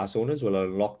 Season pass owners will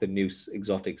unlock the new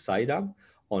exotic sidearm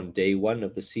on day 1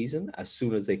 of the season as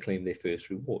soon as they claim their first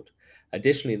reward.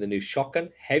 Additionally, the new shotgun,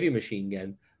 heavy machine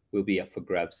gun will be up for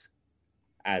grabs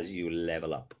as you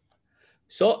level up.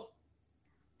 So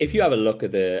if you have a look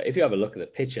at the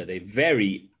picture, they're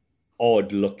very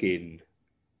odd looking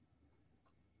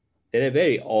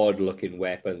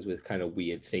weapons with kind of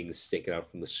weird things sticking out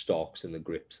from the stocks and the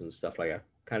grips and stuff like that.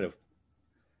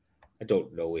 I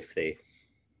don't know if they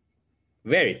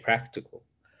very practical.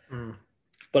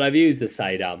 But I've used the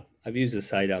sidearm.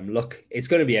 Look, it's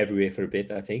going to be everywhere for a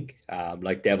bit, I think.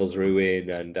 Like Devil's Ruin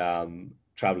and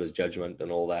Traveler's Judgment and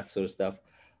all that sort of stuff.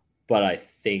 But I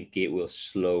think it will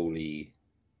slowly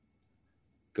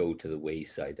go to the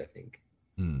wayside, I think.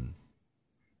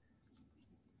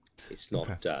 It's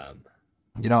not... Okay.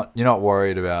 You're not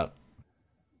worried about...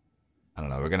 I don't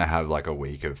know, we're going to have like a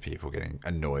week of people getting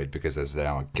annoyed because there's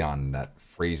now a gun that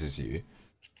freezes you.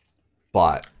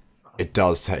 But it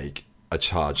does take a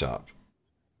charge up.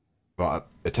 But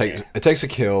it takes a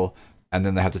kill, and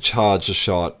then they have to charge a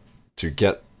shot to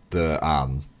get the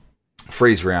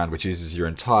freeze round, which uses your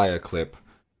entire clip,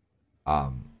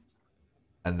 and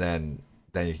then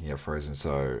you can get frozen.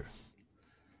 So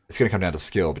it's going to come down to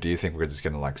skill. But do you think we're just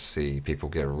going to like see people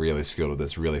get really skilled at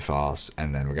this really fast,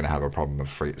 and then we're going to have a problem of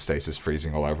stasis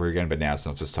freezing all over again? But now it's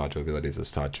not just tied to abilities;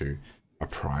 it's tied to a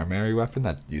primary weapon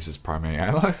that uses primary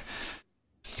ammo.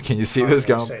 Can you see this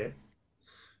going?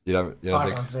 I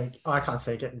can't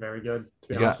see it getting very good, to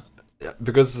be honest. Yeah,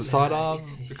 because the sidearm,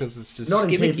 because it's just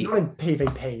not in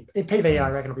PvP. In PvE, I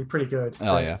reckon it'll be pretty good.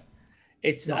 Oh yeah,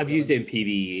 I've used it in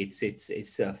PvE.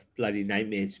 It's a bloody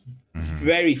nightmare. It's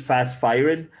very fast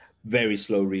firing, very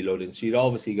slow reloading. So you're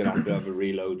obviously gonna have to have a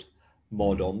reload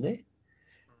mod on there,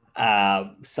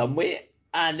 somewhere.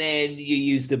 And then you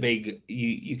use the big.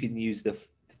 You can use the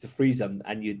freeze them,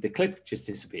 and the clip just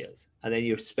disappears, and then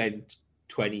you've spent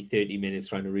 20-30 minutes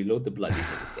trying to reload the bloody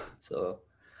thing again. So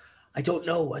I don't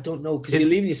know because you're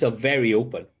leaving yourself very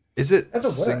open. Is it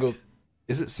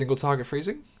single target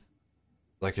freezing?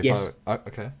 Like if yes.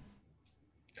 Okay.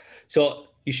 So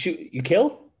you shoot, you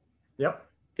kill. Yep.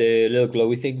 The little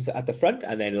glowy things at the front,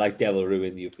 and then like Devil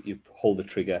Ruin, you hold the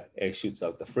trigger, it shoots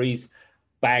out the freeze,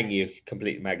 bang, you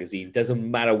complete magazine. Doesn't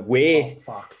matter where. Oh,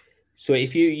 fuck. So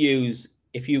if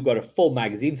you've got a full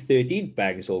magazine, 13,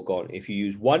 bang, it's all gone. If you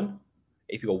use one,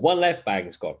 if you got one left, bang,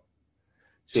 it's gone.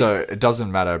 So it doesn't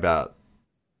matter about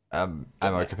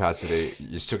ammo capacity.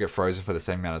 You still get frozen for the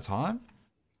same amount of time.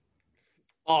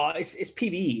 Oh, it's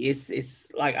PvE.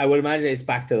 It's like I would imagine it's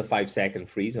back to the 5 second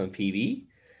freeze on PvE,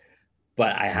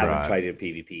 but I haven't Right. tried it in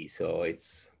PvP, so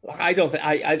it's like I don't think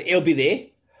it'll be there.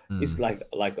 It's Hmm.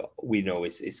 like we know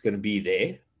it's going to be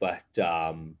there, but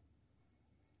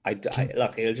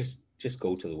like it'll just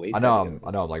go to the wayside. I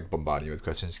know I'm like bombarding you with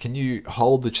questions. Can you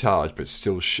hold the charge but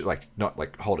still like not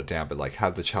like hold it down, but like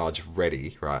have the charge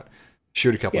ready, right?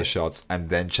 Shoot a couple Yeah. of shots and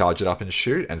then charge it up and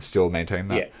shoot and still maintain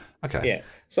Yeah, that. Okay. yeah.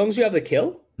 As long as you have the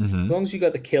kill, Mm-hmm. as long as you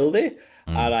got the kill there,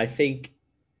 Mm. and I think,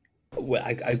 well,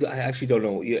 I actually don't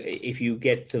know. If you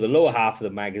get to the lower half of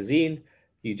the magazine,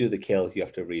 you do the kill, you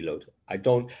have to reload. I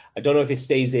don't know if it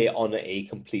stays there on a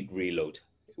complete reload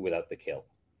without the kill.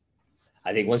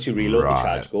 I think once you reload, the Right.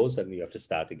 charge goes, and you have to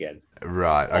start again.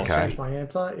 Right. Oh, Okay. Change my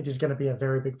answer. It is going to be a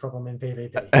very big problem in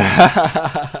PvP. That's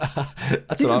You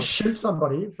what can I'm. shoot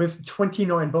somebody with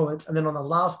 29 bullets, and then on the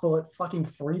last bullet, fucking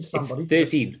freeze It's somebody.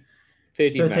 13.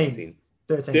 13 13. magazine.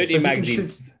 13. So 13 you magazine. Can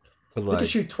shoot, But you can like,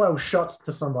 shoot 12 shots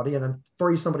to somebody and then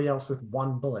freeze somebody else with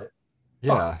one bullet.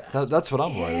 yeah, that's what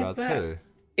I'm worried Yeah, about but- too.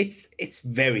 It's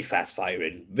very fast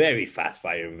firing, very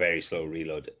slow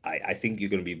reload. I think you're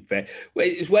going to be very. Well,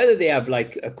 it's whether they have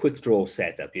like a quick draw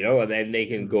setup, and then they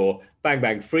can go bang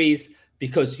bang freeze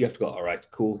because you have to go. All right,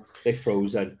 cool. They're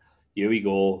frozen. Here we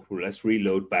go. Let's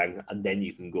reload, bang, and then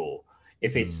you can go.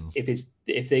 If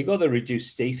they got the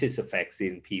reduced stasis effects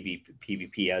in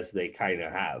PvP as they kind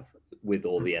of have with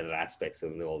all the other aspects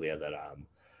and all the other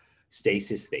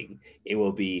stasis thing, it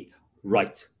will be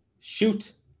right.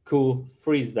 Shoot. Cool,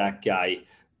 freeze that guy,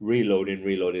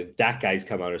 reloading. That guy's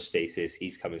come out of stasis,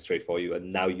 he's coming straight for you,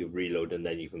 and now you reload, and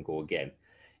then you can go again.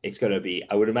 It's going to be,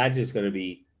 I would imagine it's going to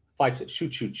be fight,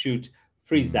 shoot,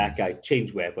 freeze that guy,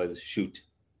 change weapons, shoot,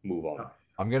 move on.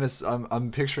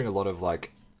 I'm picturing a lot of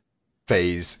like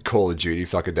phase Call of Duty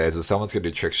fucking days where someone's gonna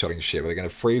do trick shotting shit where they're gonna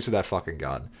freeze with that fucking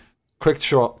gun, quick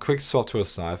swap to a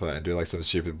sniper and do like some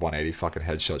stupid 180 fucking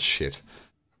headshot shit.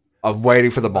 I'm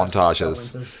waiting for the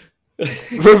montages. Winters.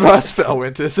 Reverse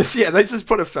Fellwinters. Yeah, they just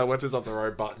put a Fellwinters on their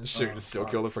own button, shoot, and still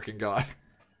kill the freaking guy.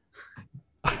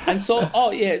 And so,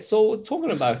 so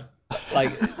talking about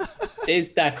like,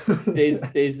 there's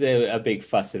a big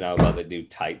fuss now about the new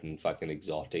Titan fucking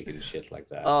exotic and shit like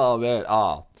that. Oh man,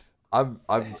 I'm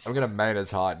gonna main a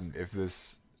Titan if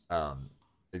this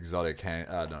exotic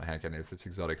not hand cannon, if this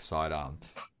exotic sidearm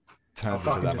turns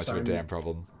into that much of a damn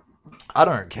problem. I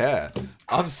don't care.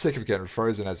 I'm sick of getting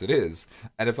frozen as it is,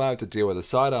 and if I have to deal with a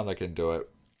sidearm that can do it,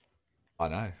 I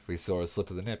know we saw a slip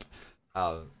of the nip.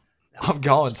 I'm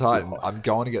going Titan. I'm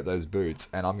going to get those boots,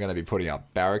 and I'm going to be putting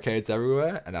up barricades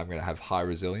everywhere, and I'm going to have high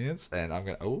resilience, and I'm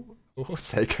going to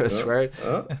Seikos, right?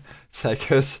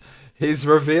 Seikos, he's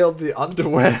revealed the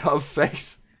underwear of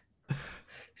fate.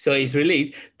 So he's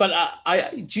released, but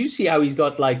do you see how he's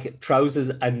got like trousers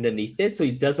underneath it, so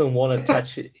he doesn't want to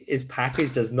touch his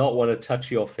package. Does not want to touch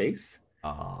your face.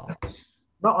 Oh,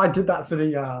 No, I did that for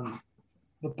the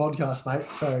podcast,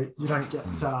 mate. So you don't get.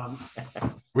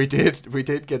 we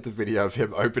did get the video of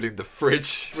him opening the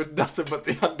fridge with nothing but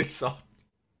the undies on.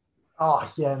 Oh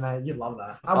yeah, man, you love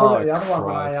that. I remember the other one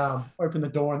when Christ. I opened the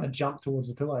door and then jumped towards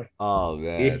the pillow. Oh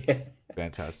man, Yeah,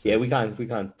 fantastic. yeah, we can't.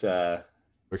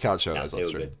 We can't show No, those on they were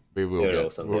stream. good. We will They're get.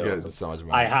 awesome, We'll they're get awesome. so much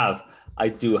money. I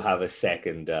do have a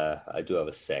second. I do have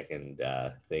a second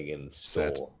thing in the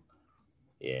Set. store.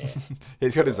 Yeah.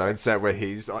 He's got his own set where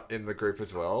he's in the group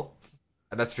as well,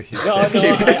 and that's for his No, safety.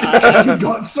 I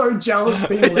got so jealous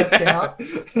being left out.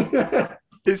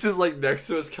 He's just like next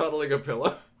to us cuddling a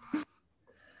pillow.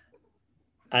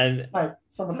 And Hey,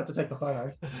 someone had to take the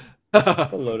photo.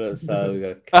 it's a load of stuff. We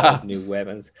got a couple of new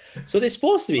weapons. So there's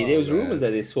supposed to be. There was man. rumors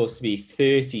that there's supposed to be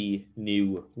 30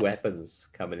 new weapons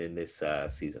coming in this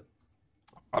season.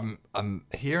 I'm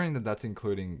hearing that that's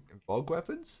including bog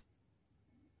weapons.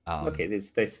 Okay,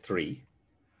 there's 3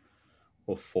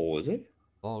 or 4, is it?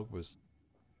 Bog was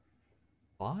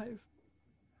 5,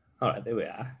 All right, there we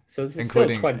are. So there's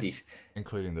Including- still 20.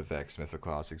 including the Vex Mytho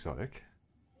class exotic.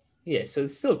 Yeah, so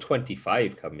there's still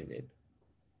 25 coming in.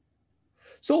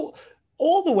 So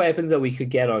all the weapons that we could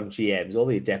get on GMs, all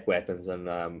the adept weapons and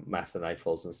Master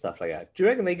Nightfalls and stuff like that, do you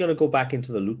reckon they're going to go back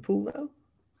into the loot pool now?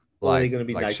 Or are they going to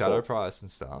be like Nightfall? Shadow Price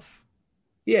and stuff.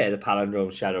 Yeah, the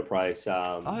Palindrome, Shadow Price.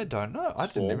 I don't know. I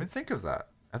didn't Swarm. even think of that.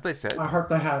 Have they said? I hope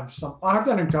they have some. I hope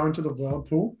they don't go into the world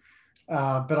pool,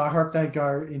 but I hope they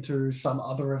go into some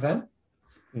other event.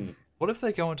 What if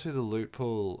they go into the loot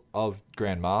pool of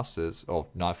Grandmasters or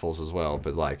Nightfalls as well?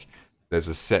 But like, there's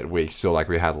a set week still. Like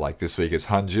we had like this week is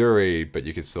Hanjuri, but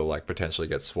you could still like potentially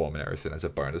get Swarm and everything as a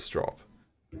bonus drop.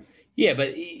 Yeah,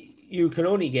 but you can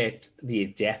only get the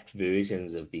adept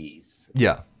versions of these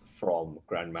Yeah. from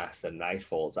Grandmaster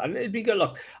Nightfalls, and it'd be good.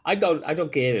 Look, I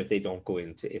don't care if they don't go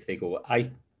into if they go.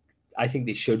 I think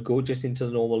they should go just into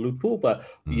the normal loot pool, but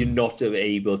you're not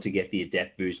able to get the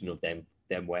adept version of them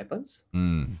weapons.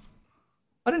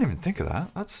 I didn't even think of that.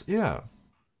 That's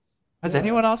Has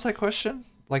anyone asked that question?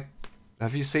 Like,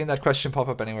 have you seen that question pop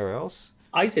up anywhere else?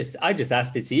 I just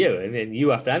asked it to you, and then you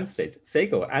have to answer it.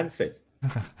 Seiko, answer it.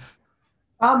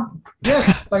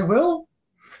 Yes, they will.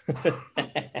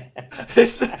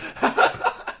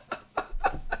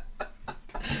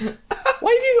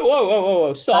 Why have you?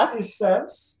 Whoa! Stop! That is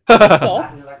sense.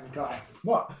 Stop!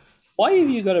 What? Why have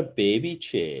you got a baby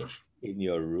chair in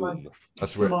your room?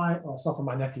 That's For weird. it's not for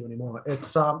my nephew anymore.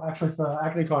 It's actually for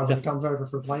Agnikai when he comes over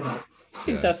for a playdate.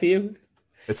 Is that for you?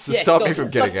 It's to Yeah, stop so- me from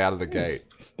getting out of the gate.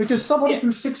 Because somebody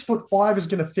who's 6'5" is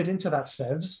going to fit into that,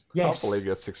 Sevs. I can't Yes. believe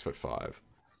you're 6'5".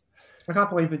 I can't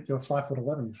believe that you're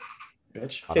 5'11",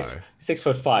 bitch. I know.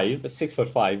 6'5".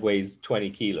 6'5" weighs 20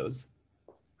 kilos.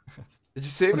 Did you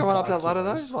see him going up that 25 ladder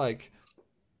though? kilos. Like,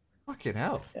 fucking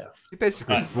hell. Yeah. He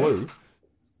basically flew.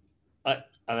 And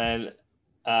then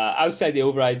outside the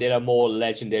override, there are more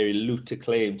legendary loot to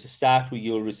claim. To start with,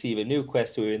 you'll receive a new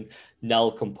quest to earn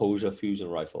Null Composure Fusion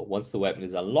Rifle. Once the weapon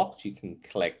is unlocked, you can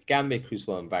collect Gambit,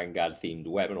 Crucible, and Vanguard themed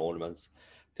weapon ornaments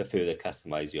to further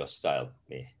customize your style.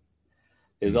 Yeah.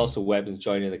 There's also weapons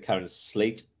joining the current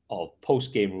slate of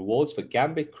post-game rewards for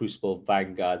Gambit, Crucible,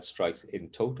 Vanguard strikes. In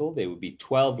total, there will be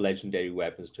 12 legendary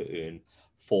weapons to earn,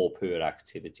 4 per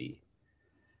activity.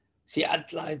 See,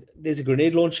 there's a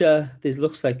grenade launcher. This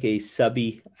looks like a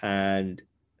subby, and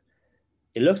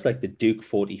it looks like the Duke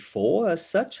 44 as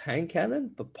such, hand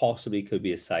cannon, but possibly could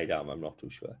be a sidearm. I'm not too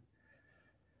sure.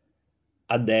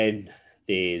 And then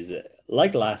there's,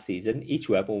 like last season, each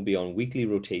weapon will be on weekly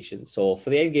rotation. So for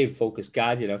the endgame focused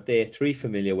Guardian out there, 3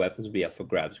 familiar weapons will be up for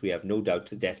grabs. We have no doubt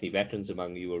the Destiny veterans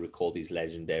among you will recall these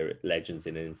legends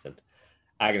in an instant.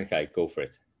 Agnikai, go for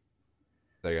it.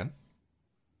 Say again.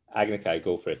 Agnikai,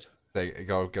 go for it.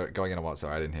 Going in on what?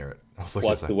 Sorry, I didn't hear it. I was looking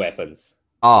What's the weapons?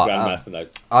 Oh, Grandmaster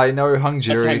Knight. I know Hung That's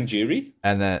Jury. Hang Jury.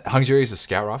 And then Hung Jury is a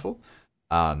scout rifle.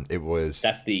 It was.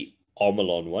 That's the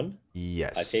Omolon one.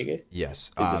 Yes. I take it.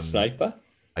 Yes. Is a sniper.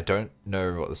 I don't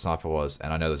know what the sniper was,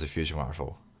 and I know there's a fusion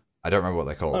rifle. I don't remember what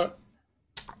they're called.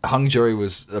 Hung Jury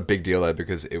was a big deal though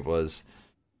because it was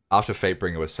after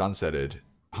Fatebringer was sunsetted.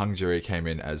 Hung Jury came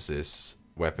in as this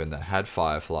weapon that had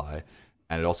Firefly,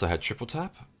 and it also had triple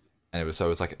tap. And it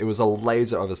was a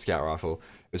laser of a scout rifle.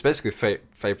 It was basically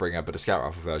Fatebringer, but a scout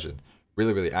rifle version.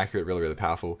 Really, really accurate, really, really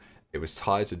powerful. It was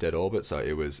tied to dead orbit, so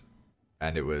it was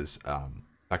back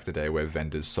in the day where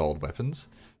vendors sold weapons.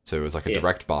 So it was like a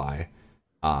direct buy.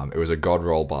 It was a god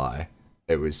roll buy.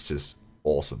 It was just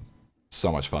awesome.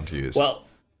 So much fun to use. Well,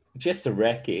 just to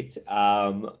wreck it,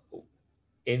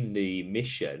 in the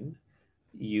mission,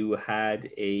 you had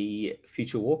a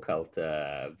Future War Cult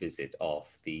visit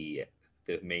of the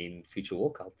main Future War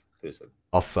Cult person.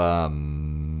 Off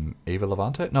Eva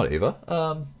Levante? Not Eva.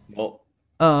 Well,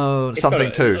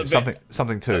 something too. bit-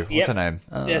 Something too. What's her name?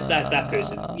 that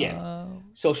person, yeah.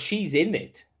 So she's in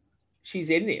it. She's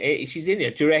in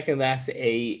it. Do you reckon that's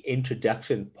a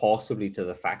introduction possibly to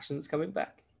the factions coming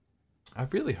back? I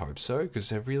really hope so, because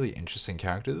they're really interesting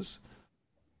characters.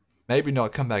 Maybe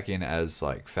not come back in as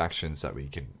like factions that we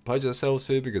can pledge ourselves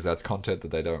to, because that's content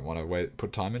that they don't want to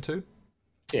put time into.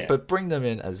 Yeah. But bring them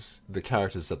in as the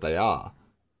characters that they are.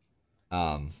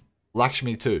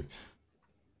 Lakshmi too.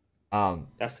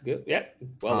 That's good. Yeah.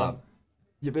 Well done.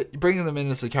 Yeah, but bringing them in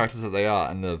as the characters that they are,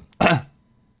 and the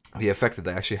the effect that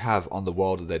they actually have on the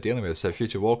world that they're dealing with. So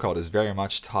Future War Cult is very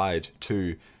much tied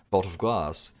to Vault of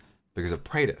Glass because of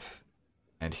Pradith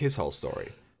and his whole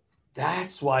story.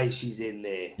 That's why she's in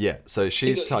there. Yeah, so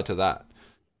she's tied to that.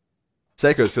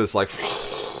 Seiko's just like...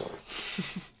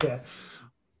 Yeah.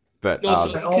 But No,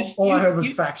 so- All I heard was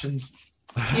you- factions.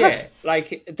 Yeah,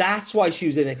 like that's why she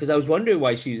was in it, because I was wondering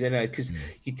why she was in it, because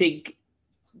you think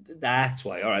that's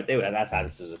why. All right, there we go. That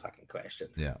answers a fucking question.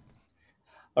 yeah.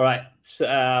 All right. So,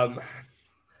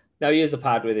 now here's the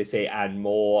part where they say, and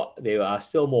more. There are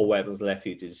still more weapons left for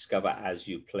you to discover as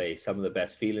you play. Some of the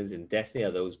best feelings in Destiny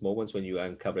are those moments when you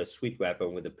uncover a sweet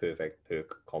weapon with the perfect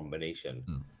perk combination.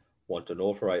 Want an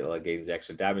auto rifle that gains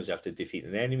extra damage after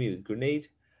defeating an enemy with grenade?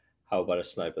 How about a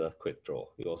sniper with quick draw?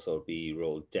 You also be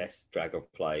rolled Death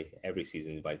Dragonfly every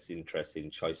season. Invites interesting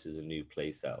choices and new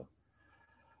playstyle.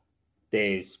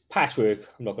 There's patchwork.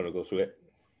 I'm not going to go through it.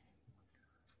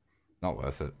 Not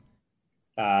worth it.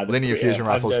 The Linear fusion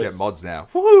rifles Hunters- get mods now.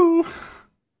 Woo!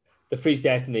 The freeze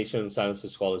detonation on Silencer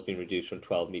Skull has been reduced from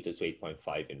 12 meters to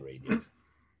 8.5 in radius.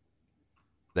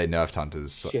 They nerfed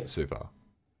Hunters Shit. super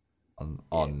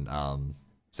on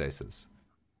stasis.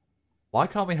 Why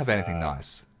can't we have anything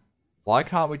nice? Why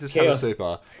can't we just have a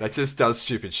super that just does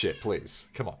stupid shit, please?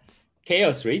 Come on.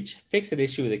 Chaos Reach fixed an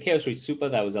issue with the Chaos Reach super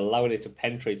that was allowing it to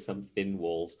penetrate some thin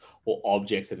walls or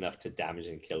objects enough to damage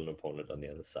and kill an opponent on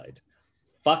the other side.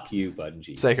 Fuck you,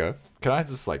 Bungie. Seiko, can I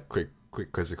just like quick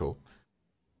quizzical?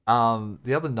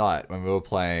 The other night when we were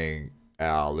playing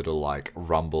our little like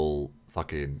Rumble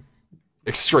fucking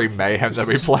Extreme Mayhem that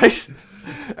we played,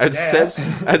 and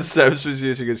Sebs was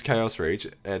using his Chaos Reach,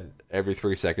 and every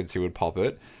 3 seconds he would pop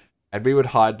it, and we would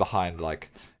hide behind like.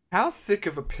 How thick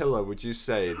of a pillar would you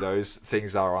say those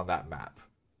things are on that map?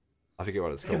 I forget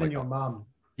what it's called. Thicker than your mum.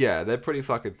 Yeah, they're pretty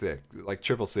fucking thick, like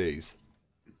triple C's.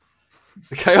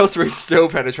 The Chaos Reach still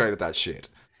penetrated that shit.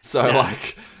 So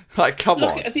like, come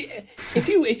on.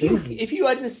 If you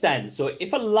understand, so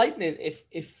if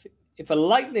a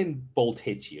lightning bolt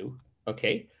hits you,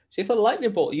 okay. So if a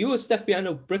lightning bolt, you were stuck behind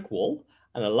a brick wall,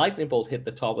 and a lightning bolt hit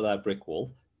the top of that brick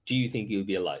wall, do you think you'd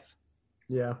be alive?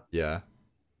 Yeah. Yeah.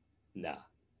 Nah.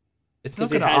 It's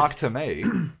not going to arc to me.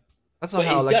 That's not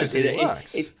how electricity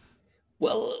works. It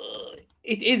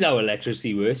is how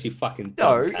electricity works, you fucking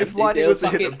No, dumb if cunts. lightning was to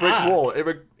hit the brick arc. wall, it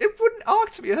wouldn't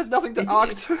arc to me. It has nothing to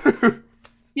arc to.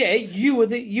 Yeah, you were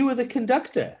the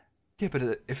conductor. Yeah,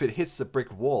 but if it hits the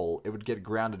brick wall, it would get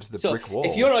grounded to the brick wall.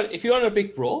 If you're on a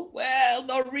brick wall, well,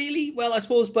 not really. Well, I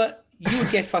suppose, but you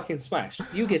would get fucking smashed.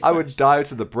 You get smashed. I would die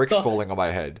to the bricks falling on my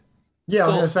head. Yeah, I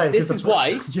was going to say, this is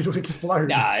why you would explode.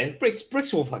 Nah, bricks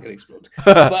won't fucking explode.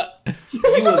 But you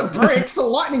will the bricks, the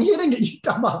lightning hitting it, you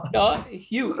dumbass. No,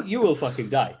 you will fucking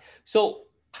die. So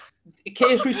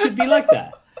Chaos Reach should be like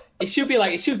that. It should be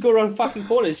like, it should go around fucking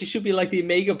corners. It should be like the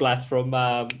Omega Blast from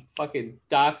fucking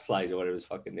Dark Slide or whatever his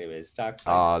fucking name is. Dark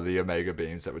Slide. The Omega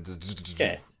beams that would just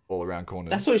all around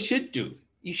corners. That's what it should do.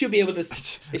 You should be able to.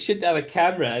 It should have a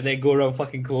camera and then go around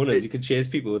fucking corners. You could chase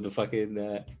people with the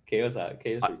fucking Chaos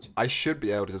Reach. I should be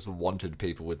able to just wanted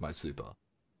people with my super.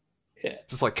 Yeah.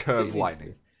 Just like curved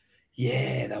lightning.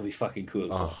 Yeah, that'd be fucking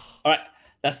cool. All right,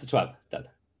 that's the 12 done.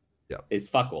 Yeah. There's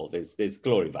fuck all. There's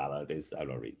Glory Valor. I'm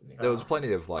not reading it. There was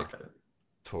plenty of like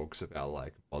talks about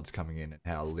like mods coming in and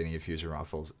how linear fusion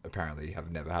rifles apparently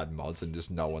have never had mods and just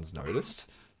no one's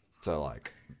noticed. So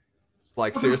like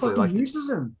seriously, like uses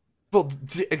them. Well,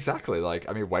 exactly. Like,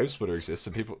 I mean, Wave Splitter exists,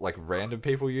 and people, like, random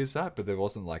people use that, but there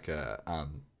wasn't like a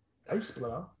Wave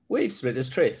Splitter. Wave Splitter's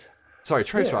Trace. Sorry,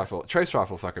 Trace Rifle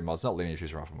fucking mods, not linear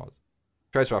fusion rifle mods.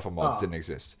 Trace Rifle mods didn't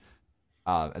exist,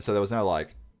 and so there was no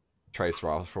like Trace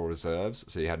Rifle reserves.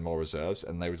 So you had more reserves,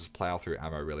 and they would just plow through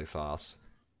ammo really fast.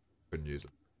 Couldn't use it.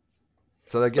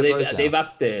 So they've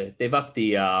upped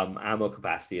the ammo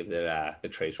capacity of the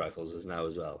trace rifles now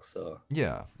as well. So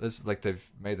yeah, there's like they've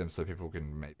made them so people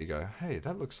can maybe go, hey,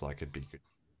 that looks like it'd be good,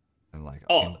 and like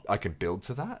I can build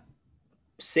to that.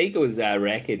 Seiko was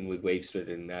wrecking with Wave Split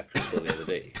in Crystal the other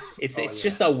day. It's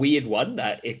just a weird one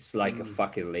that it's like a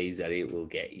fucking laser. It will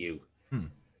get you.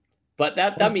 But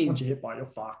that means once you hit by, you're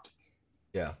fucked.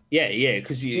 Yeah. Yeah,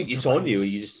 because it's on you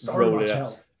and you just roll it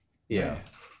up. Yeah.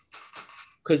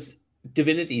 Because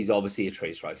Divinity is obviously a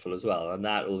trace rifle as well, and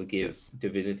that will give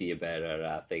Divinity a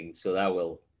better thing. So that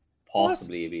will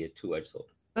possibly be a two-edged sword.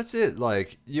 That's it.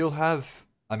 Like you'll have,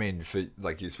 I mean, for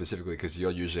like you specifically, because you're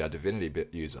usually a Divinity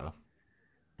bit user.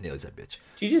 I nearly said bitch.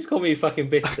 Did you just call me a fucking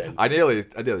bitch then? I nearly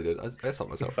did. I saw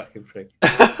myself. You fucking prick.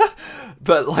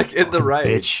 But like in the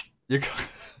raid, you're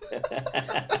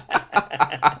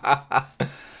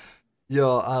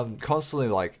constantly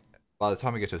like. By the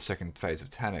time we get to the second phase of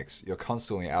Tanix, you're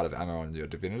constantly out of ammo on your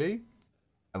Divinity.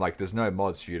 And, like, there's no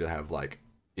mods for you to have, like,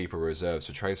 deeper reserves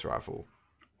for Trace Rifle.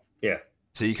 Yeah.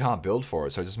 So you can't build for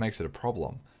it, so it just makes it a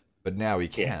problem. But now we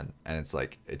can, and it's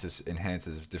like, it just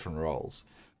enhances different roles.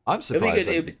 I'm surprised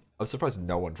I'm surprised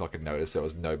no one fucking noticed there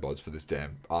was no mods for this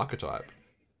damn archetype.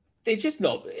 They're just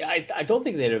not... I don't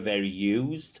think they're very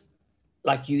used.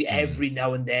 Like you every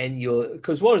now and then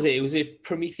because what was it? It was a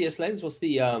Prometheus Lens. What's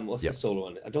the solo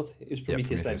one? I don't think it was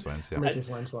Prometheus Lens.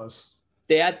 Prometheus Lens was.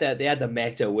 They had the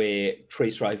meta where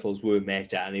trace rifles were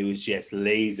meta, and it was just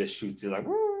laser shoots. Like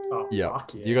fuck yeah.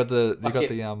 You got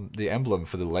the emblem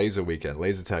for the laser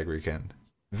tag weekend.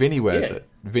 Vinny wears it.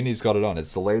 Vinny's got it on.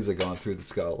 It's the laser going through the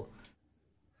skull.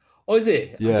 Oh, is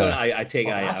it? Yeah. I take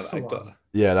it.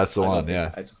 Yeah, that's the one.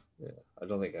 Yeah. I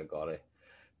don't think I got it,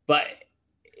 but.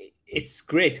 It's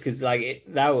great because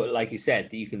now, like you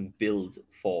said, you can build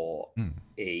for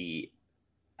a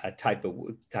type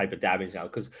of damage now.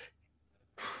 Because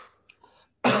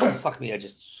fuck me, I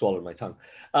just swallowed my tongue.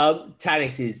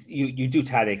 Tanix is you do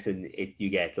Tanix and you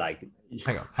get like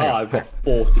hang on, I've got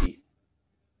 40.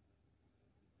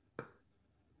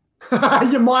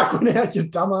 Your mic went out, you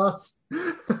dumbass.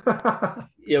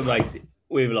 Your mic's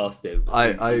We've lost him.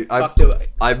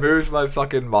 I moved my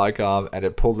fucking mic arm and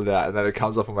it pulled it out, and then it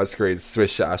comes up on my screen.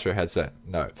 Switch to Astro headset.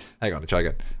 No, hang on, try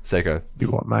again. Seiko, You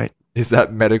what, mate? is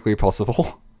that medically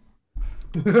possible?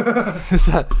 Is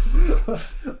that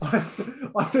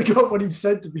I forgot what he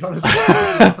said, to be honest.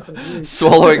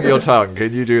 swallowing your tongue?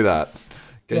 Can you do that?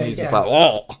 Can Yeah, you just yeah. like,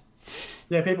 oh,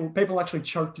 Yeah, people actually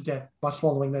choke to death by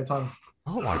swallowing their tongue.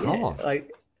 oh my Yeah, god,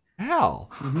 like how?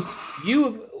 you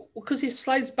have, because it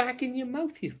slides back in your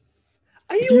mouth. You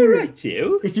are you you- alright,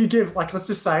 you? If you give, like, let's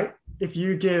just say, if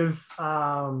you give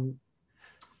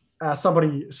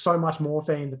somebody so much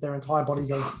morphine that their entire body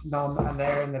goes numb and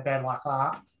they're in the bed like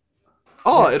that,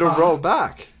 Oh, Yes, it'll tongue. roll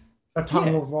back. the tongue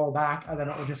Yeah. will roll back and then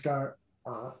it will just go.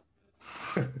 Oh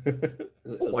Sound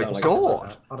my like-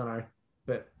 god. I don't know,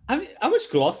 but How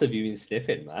much gloss have you been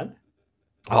sniffing, man?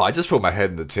 Oh, I just put my head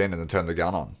in the tin and then turned the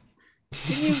gun on.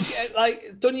 Didn't you get,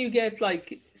 like? Don't you get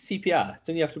like CPR?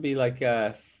 Don't you have to be like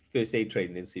first aid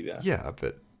training in CPR? Yeah,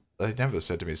 but they never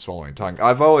said to me swallowing tongue.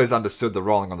 I've always understood the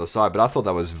rolling on the side, but I thought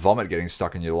that was vomit getting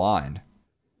stuck in your line.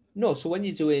 No. So when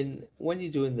you're doing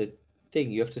the thing,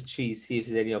 you have to see if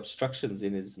there's any obstructions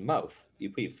in his mouth. You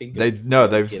put your finger.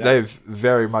 They've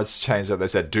very much changed that. They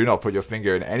said, do not put your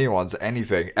finger in anyone's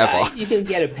anything ever. You can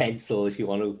get a pencil if you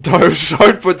want to.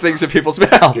 Don't put things in people's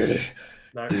mouth.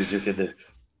 no,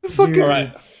 All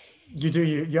right.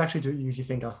 you actually do use your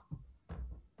finger.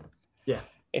 Yeah.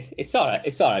 It's all right.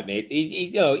 It's all right, mate. He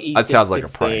That just sounds like a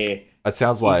sits prank. there. It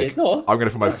sounds He like said, no, I'm gonna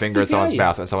put my no, finger in CPR, someone's yeah.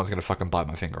 mouth and someone's gonna fucking bite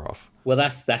my finger off. Well,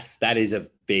 that is a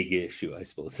big issue, I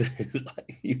suppose.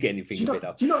 Like, you get your Do you finger bit not,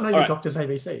 off. do you not know All your right. doctor's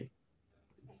ABC?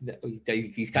 No, he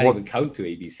can't What? even count to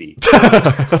ABC.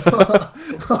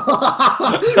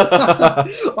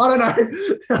 I don't know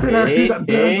who that burns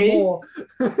Hey. more.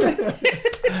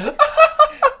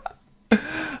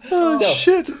 Oh So-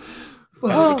 shit! Fucking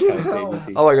Count to hell.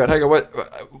 ABC. Oh my god, hang on, wait,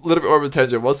 a little bit more of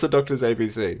attention. What's the doctor's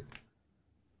ABC?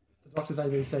 Doctor's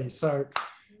ABC. So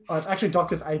it's actually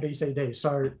Doctor's ABCD.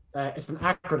 So it's an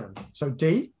acronym. So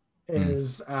D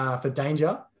is for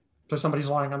danger. So somebody's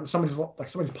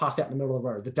somebody's passed out in the middle of the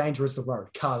road. The danger is the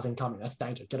road. Cars incoming. That's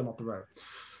danger. Get them off the road.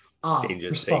 R,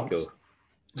 Dangerous response. psycho.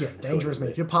 Yeah, danger is me.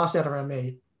 ahead. If you're passed out around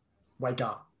me, wake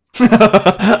up.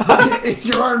 It's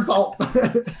your own fault.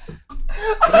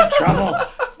 You're in trouble.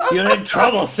 You're in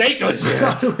trouble. Psycho's here.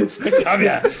 Come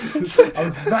here. I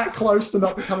was that close to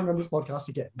not becoming on this podcast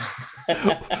again.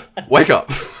 Wake up!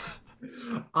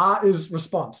 R is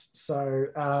response. So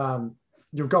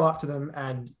you'll go up to them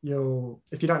and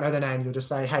if you don't know their name, you'll just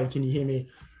say, "Hey, can you hear me?"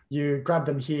 You grab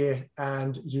them here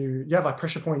and you have a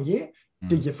pressure point here.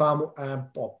 Dig your thumb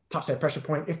or touch their pressure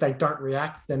point. If they don't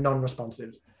react, they're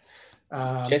non-responsive.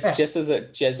 S. Just a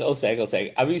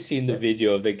sec. Have you seen the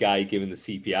video of the guy giving the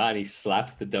CPR and he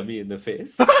slaps the dummy in the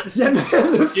face? Yeah,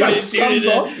 the You face did comes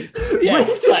it. off. Yeah, We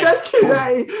did like- that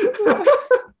today.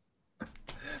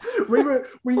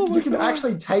 Oh my you can God.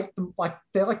 actually take them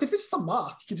this is the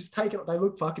mask. You can just take it. They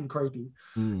look fucking creepy.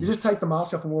 You just take the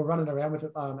mask off and we're running around with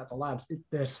it at the labs.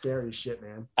 They're scary as shit,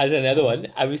 man. As another one,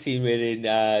 have you seen where in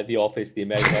the office, the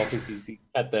American office,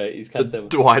 he's got the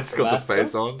Dwight's got the mask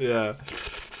face on? on, yeah.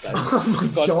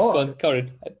 Oh my Go God. on,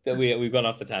 Corin. We've gone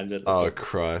off the tangent. Oh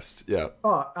Christ, yeah.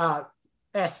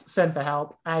 S, send for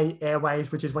help. A,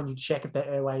 airways, which is when you check if the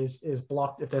airways is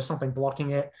blocked, if there's something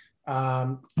blocking it.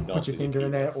 Put your finger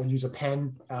in there or use a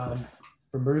pen,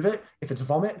 remove it. If it's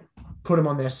vomit, put them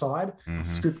on their side,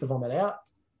 scoop the vomit out.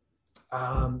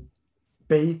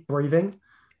 B, breathing.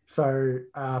 So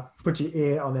put your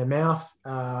ear on their mouth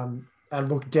and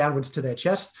look downwards to their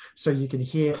chest so you can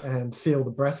hear and feel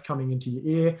the breath coming into your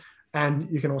ear. And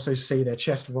you can also see their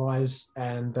chest rise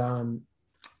and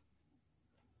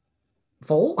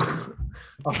fall.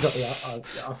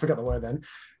 I forgot the word then.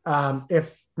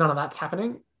 If none of that's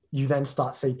happening, you then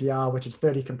start CPR, which is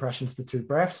 30 compressions to 2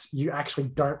 breaths. You actually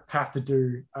don't have to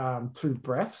do 2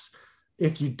 breaths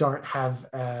if you don't have,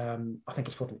 I think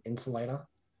it's called an insulator.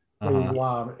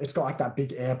 It's got like that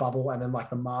big air bubble and then like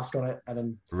the mask on it and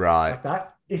then Right. like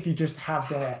that. If you just have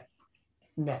their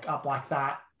neck up like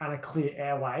that and a clear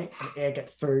airway and air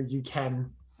gets through, you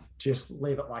can just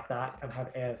leave it like that and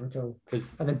have airs until,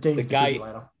 Because and then D's the guy-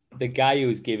 defibrillator. the guy who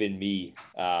was giving me,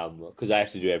 because I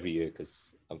have to do it every year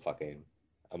because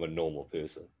I'm a normal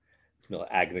person, not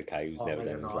Agnica who's Oh, never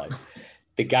no, done you're his not. life.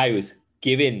 The guy who was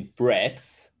giving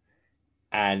breaths,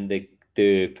 and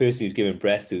the person who's giving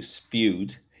breaths who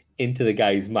spewed into the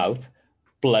guy's mouth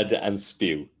blood and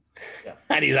spew. Yeah.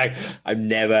 And he's like, I'm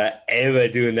never ever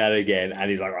doing that again.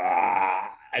 And he's like,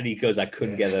 ah, and he goes, I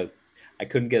couldn't get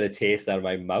a taste out of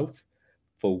my mouth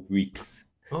for weeks.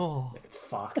 Oh. It's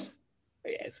fucked.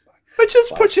 Yeah, it's fine. But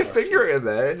just put your Fuck. finger in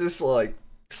there and just like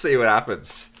See what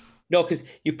happens. No, because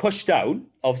you push down.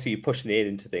 Obviously, you push an air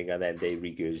into thing, and then they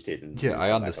regurgitate. And Yeah, I come back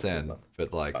up understand, to the-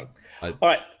 but like, fine. I, All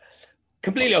right.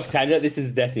 Completely off tangent. This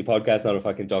is a Destiny podcast, not a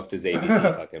fucking Doctor's ABC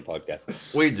fucking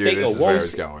podcast. we knew Seiko, this is what where was-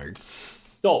 it's going.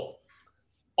 So,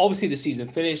 obviously, the season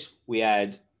finished. We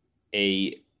had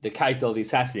the Kaito, the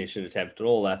assassination attempt, and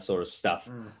all that sort of stuff.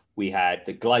 We had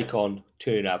the Glycon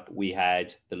turn up. We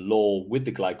had the law with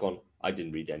the Glycon. I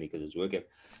didn't read any because it was working.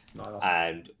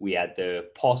 And we had the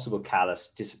possible Callus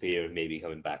disappear and maybe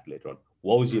coming back later on.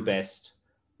 What was your best?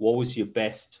 What was your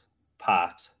best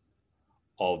part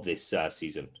of this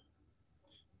season?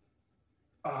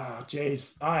 Oh,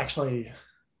 jeez. I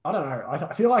don't know.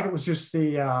 I feel like it was just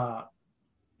the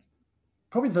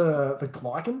probably the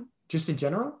Glycan, just in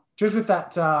general. Just with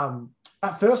that,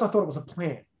 at first I thought it was a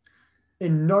plant.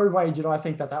 In no way did I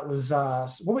think that was,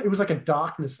 it was like a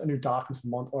new darkness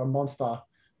or a monster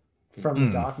from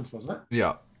the darkness, wasn't it?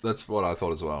 Yeah, that's what I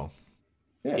thought as well.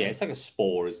 Yeah, it's like a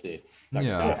spore, isn't it? Like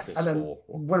Yeah. a darkness And then spore.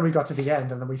 when we got to the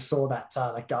end, and then we saw that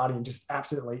that Guardian just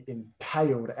absolutely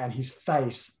impaled, and his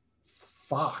face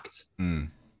fucked.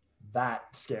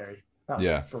 That scary. That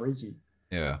was freaky.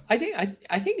 Yeah. I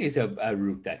think it's a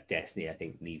route that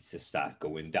Destiny needs to start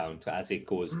going down to as it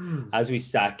goes as we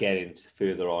start getting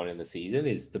further on in the season,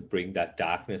 is to bring that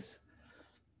darkness.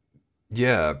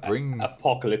 Yeah, bring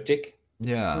apocalyptic.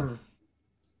 Yeah.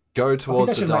 Go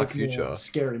towards the dark future.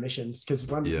 Scary missions, because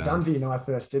when Dunsey and I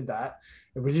first did that,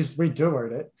 we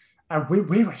duoed it, and we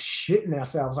were shitting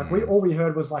ourselves. Like all we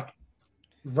heard was like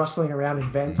rustling around in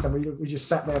vents, and we just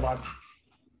sat there like,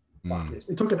 fuck this.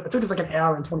 It took us like an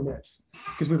hour and 20 minutes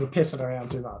because we were pissing around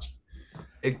too much.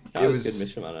 It was a good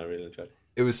mission, man. I really enjoyed it.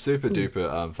 It was super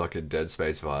duper fucking Dead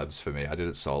Space vibes for me. I did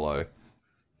it solo,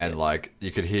 and like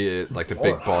you could hear like the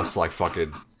big boss like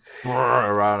fucking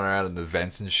running around in the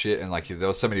vents and shit, and like there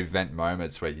were so many vent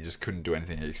moments where you just couldn't do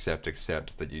anything except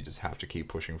that you just have to keep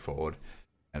pushing forward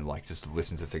and like just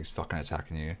listen to things fucking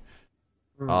attacking you.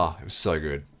 Oh, it was so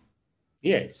good.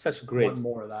 Yeah, it's such a great. Want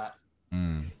more of that.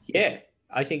 Yeah,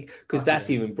 I think because that's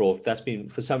even brought. That's been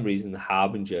for some reason the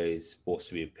Harbinger is supposed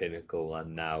to be a pinnacle,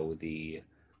 and now the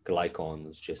Glycon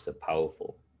is just a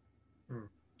powerful.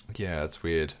 Yeah, it's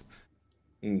weird.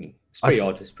 It's pretty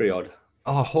odd. It's pretty odd.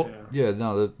 Oh,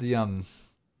 the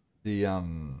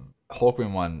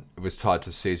Hawkwind one was tied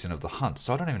to Season of the Hunt,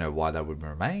 so I don't even know why that would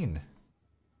remain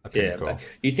a pinnacle. Yeah,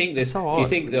 but you think this? So you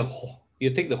think the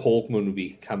Hawkmoon would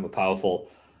become a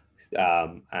powerful,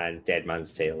 and Dead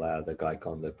Man's Tale, the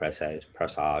Glycon, the Presage,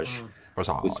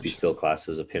 would be still classed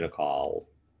as a pinnacle.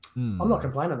 I'm not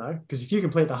complaining though, because if you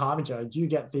complete the Harbinger, you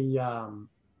get the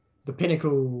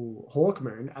pinnacle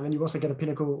Hawkmoon, and then you also get a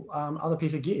pinnacle other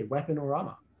piece of gear, weapon or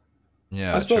armor.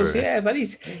 Yeah, I suppose. true. Yeah, but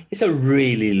it's a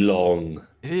really long.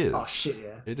 It is. Oh shit!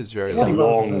 Yeah, it is very It's long. a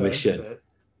long mission,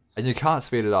 and you can't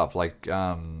speed it up. Like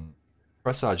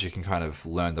Presage, you can kind of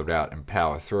learn the route and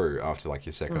power through after like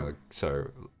your second or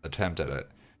so attempt at it.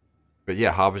 But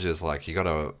yeah, Harbinger's like you got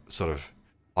to sort of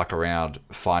fuck around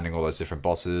finding all those different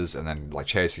bosses and then like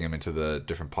chasing them into the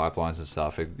different pipelines and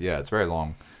stuff. It's very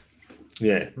long.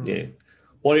 Yeah, yeah.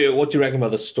 What do you reckon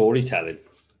about the storytelling?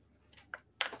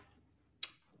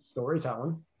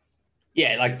 Storytelling.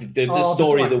 Yeah, like the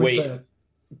story, the way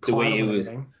it was.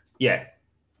 Yeah.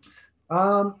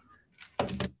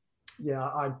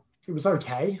 Yeah, it was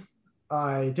okay.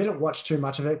 I didn't watch too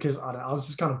much of it because I was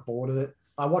just kind of bored of it.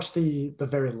 I watched the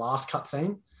very last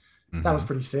cutscene. That was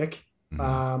pretty sick.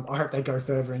 I hope they go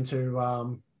further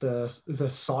into the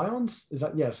Scions. Is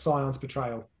that Scions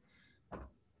betrayal?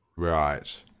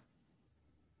 Right.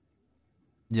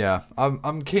 Yeah,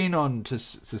 I'm keen on to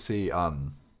see.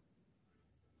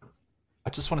 I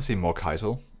just want to see more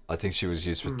Keitel. I think she was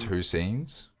used for 2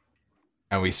 scenes,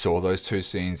 and we saw those 2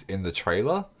 scenes in the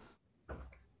trailer,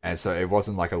 and so it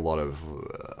wasn't like a lot of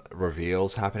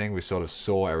reveals happening. We sort of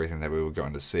saw everything that we were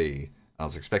going to see. I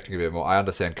was expecting a bit more. I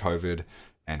understand COVID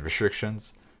and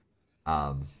restrictions.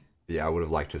 Yeah, I would have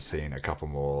liked to have seen a couple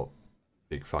more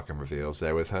big fucking reveals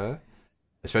there with her.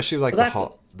 Especially like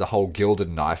the whole gilded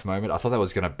knife moment. I thought that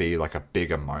was going to be like a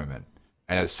bigger moment.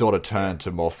 And it sort of turned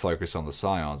to more focus on the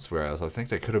Scions, whereas I think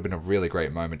they could have been a really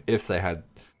great moment if they had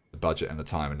the budget and the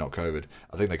time and not COVID.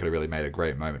 I think they could have really made a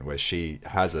great moment where she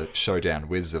has a showdown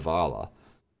with Zavala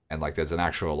and like there's an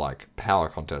actual like power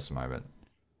contest moment.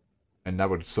 And that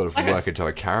would sort of work into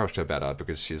her character better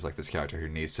because she's like this character who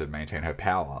needs to maintain her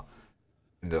power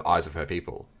in the eyes of her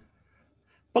people.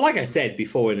 But like I said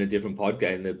before in a different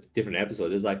podcast, in a different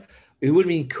episode, it's like, it would have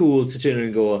been cool to turn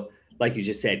and go, like you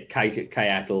just said,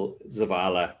 Kyatel,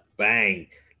 Zavala, bang.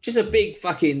 Just a big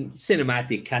fucking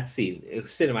cinematic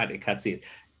cutscene,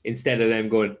 instead of them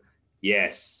going,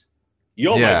 yes,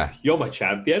 you're my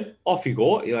champion. Off you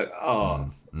go. You're like, oh,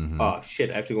 oh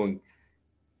shit, I have to go and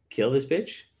kill this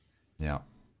bitch. Yeah,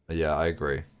 I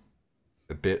agree.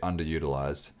 A bit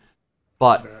underutilized,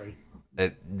 but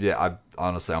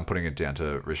I'm putting it down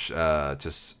to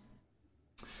just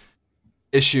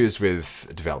issues with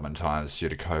development times due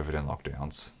to COVID and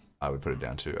lockdowns. I would put it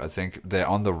down to. I think they're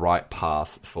on the right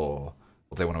path for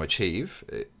what they want to achieve.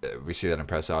 We see that in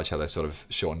Press Arch, how they sort of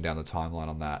shortened down the timeline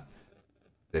on that.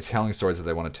 They're telling stories that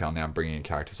they want to tell now and bringing in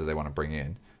characters that they want to bring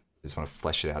in. They just want to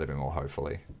flesh it out a bit more,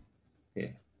 hopefully. Yeah.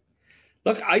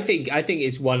 Look, I think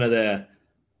it's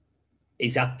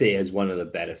up there as one of the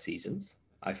better seasons,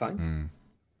 I find.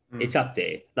 It's up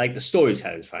there. Like, the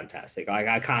storytelling is fantastic.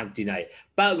 I can't deny it.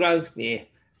 Battlegrounds, yeah.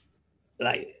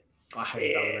 Like, I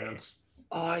hate Battlegrounds.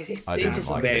 Oh, it's I didn't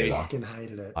like it either. Fucking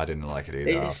hated it. I didn't like it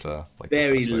either after like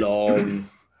very long.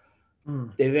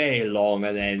 They're very long,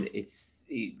 and then it's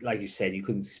like you said, you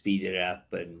couldn't speed it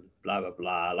up and blah blah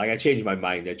blah. Like, I changed my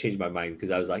mind because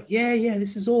I was like, yeah,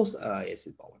 this is awesome. Yes,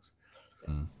 it's bollocks.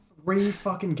 3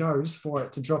 fucking goes for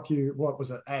it to drop you. What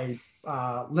was it? A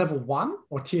level 1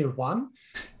 or tier 1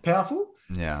 powerful.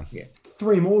 Yeah.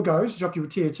 3 more goes to drop you a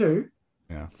tier 2.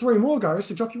 Yeah. 3 more goes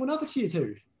to drop you another tier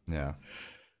 2. Yeah.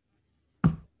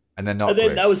 And then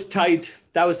that was tied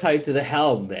to the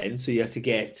helm then, so you have to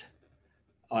get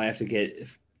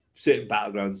certain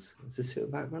battlegrounds. Is this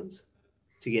certain battlegrounds?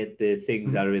 To get the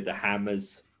things that are with the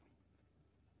hammers.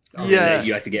 Yeah.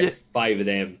 You have to get 5 of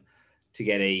them to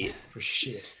get a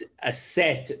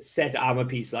set armor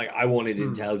piece. Like, I wanted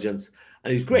intelligence,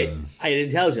 and it was great. I had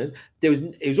intelligence.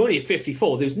 It was only a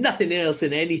 54. There was nothing else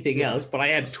in anything else, but I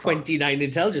had 29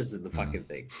 intelligence in the fucking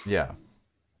thing. Yeah.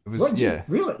 It was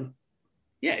Really?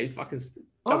 Yeah, it was fucking.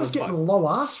 I was getting low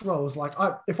ass rolls. Like,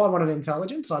 if I wanted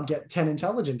intelligence, I'd get 10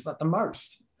 intelligence at the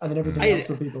most, and then everything else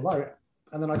would be below.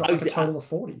 And then I got like a total of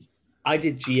 40. I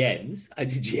did GMs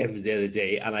the other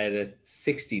day, and I had a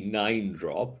 69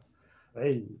 drop.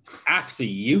 Hey.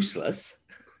 Absolutely useless.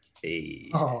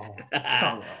 Hey. Oh,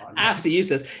 come on. Absolutely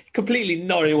useless. Completely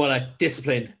not even want to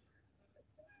discipline.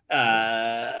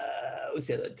 What's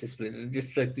the other discipline?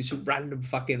 Just like these random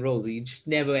fucking rolls that you just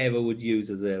never ever would use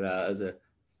as a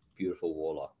beautiful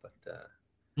warlock. But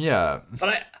yeah. But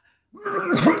I.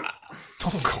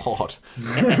 Oh God.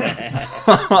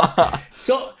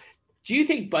 So, do you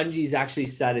think Bungie's actually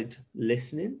started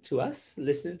listening to us,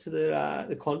 listening to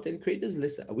the content creators?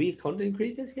 Are we content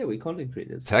creators? Yeah, we're content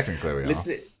creators. Technically, we are.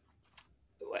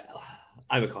 Well,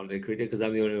 I'm a content creator because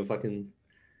I'm the only one who fucking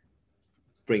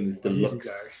brings the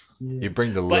looks. You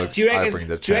bring the looks, I bring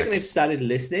the tech. Do you reckon they've started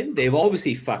listening? They've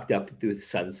obviously fucked up with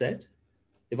Sunset.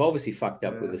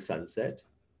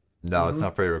 No, it's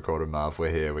not pre-recorded, Marv.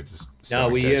 We're here. We're just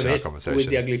we hear it. Conversation. Who's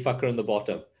the ugly fucker on the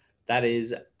bottom? That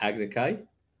is Agnakai.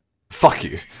 Fuck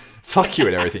you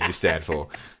and everything you stand for.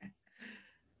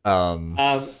 But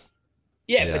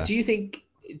do you think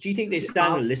they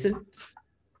stand and listen?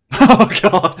 Oh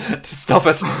God! Stop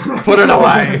it! Put it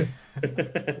away.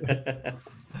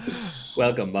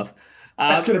 Welcome, Muff.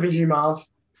 That's gonna be you, Marv.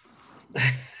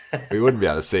 We wouldn't be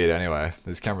able to see it anyway.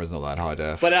 This camera's not that high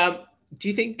def. But do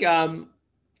you think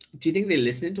they're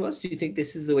listening to us? Do you think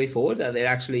this is the way forward? Are they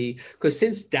actually, because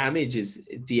since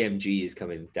DMG is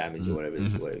coming, or whatever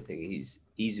thing,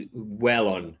 he's well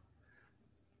on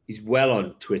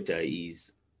Twitter.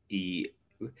 He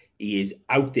is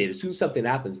out there. As soon as something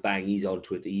happens, bang, he's on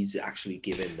Twitter. He's actually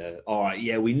given all right,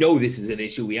 yeah, we know this is an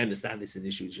issue. We understand this is an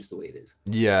issue. It's just the way it is.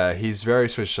 Yeah, he's very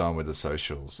switched on with the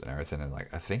socials and everything. And like,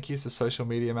 I think he's the social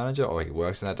media manager, or he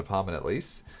works in that department at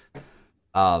least.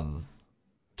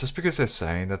 Just because they're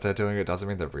saying that they're doing it doesn't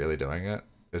mean they're really doing it,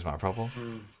 is my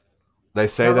problem. They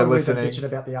say they're listening.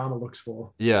 About the armor looks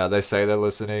for. Yeah, they say they're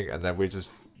listening, and then we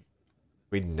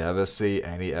never see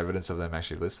any evidence of them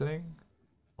actually listening.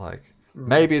 Like,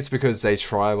 maybe it's because they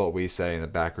try what we say in the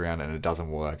background and it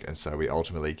doesn't work, and so we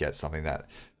ultimately get something that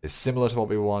is similar to what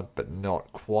we want, but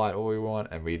not quite what we want,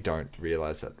 and we don't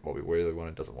realize that what we really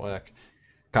want doesn't work.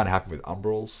 Kind of happened with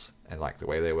Umbrals and like the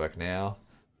way they work now.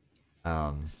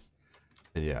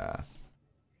 Yeah.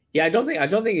 Yeah, I don't think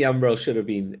the Umbrella should have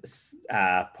been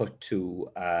put to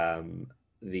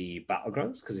the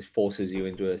battlegrounds, because it forces you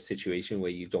into a situation where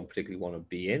you don't particularly want to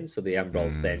be in. So the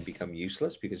Umbrellas then become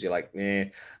useless because you're like, I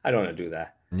don't want to do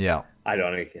that. Yeah. I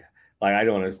don't want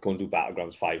to go and do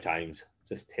battlegrounds 5 times.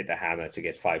 Just hit the hammer to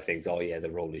get 5 things. Oh yeah,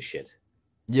 the roll is shit.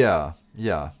 Yeah,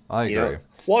 I agree. You know?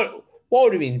 What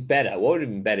would have been better? What would have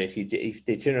been better if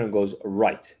they turn around and goes,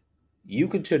 right, you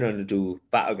can turn around and do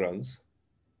battlegrounds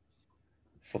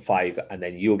for 5, and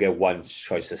then you'll get 1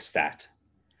 choice of stat.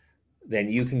 Then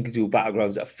you can do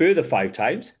battlegrounds a further 5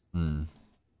 times.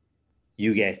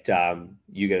 you get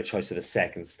a choice of a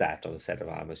second stat on a set of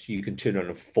armor. So you can turn on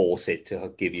and force it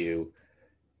to give you.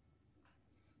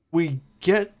 We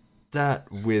get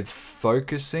that with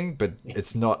focusing, but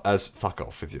it's not as fuck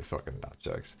off with your fucking nut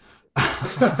jokes.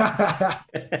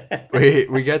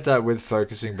 we get that with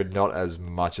focusing, but not as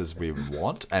much as we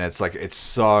want, and it's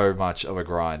so much of a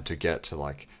grind to get to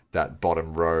like that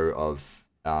bottom row of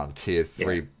tier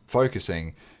 3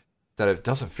 focusing that it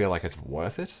doesn't feel like it's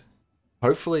worth it.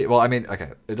 Hopefully, well, I mean,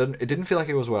 okay, it didn't feel like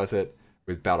it was worth it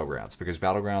with Battlegrounds, because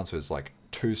Battlegrounds was like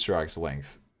 2 strikes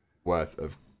length worth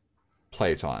of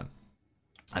playtime,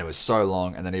 and it was so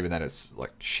long, and then even then it's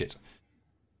like shit.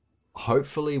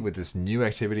 Hopefully with this new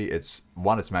activity, it's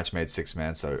match made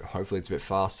 6-man, so hopefully it's a bit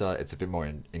faster, it's a bit more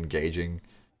engaging,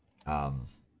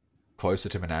 closer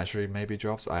to Menagerie maybe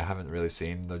drops. I haven't really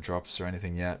seen the drops or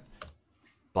anything yet,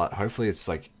 but hopefully it's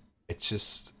like, it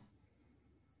just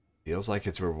feels like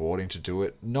it's rewarding to do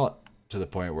it, not to the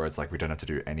point where it's like we don't have to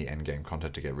do any endgame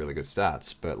content to get really good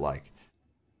stats, but like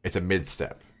it's a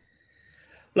mid-step.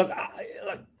 Look,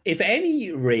 if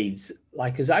any raids,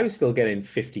 like, because I was still getting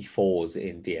 54s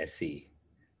in DSC,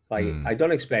 like I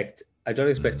don't expect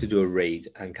to do a raid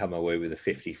and come away with a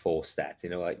 54 stat. You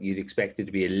know, like, you'd expect it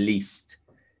to be at least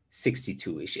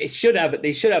 62ish.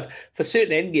 They should have for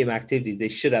certain endgame activities. They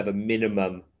should have a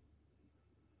minimum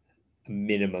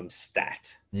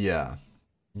stat. Yeah.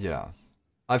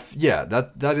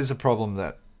 That is a problem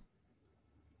that.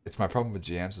 It's my problem with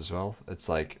GMs as well. It's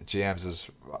like GMs is.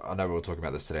 I know we were talking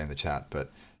about this today in the chat,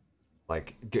 but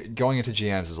like going into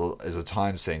GMs is a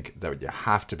time sink that you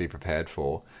have to be prepared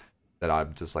for. That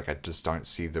I'm just like, I just don't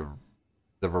see the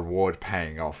reward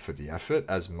paying off for the effort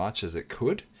as much as it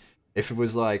could. If it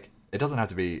was like, it doesn't have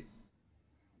to be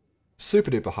super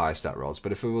duper high stat rolls,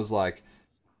 but if it was like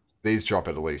these drop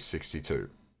at least 62,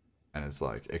 and it's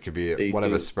like it could be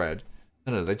whatever spread.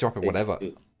 No, they drop at whatever.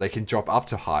 They can drop up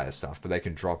to higher stuff, but they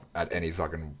can drop at any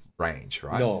fucking range,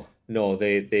 right? No.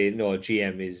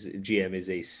 GM is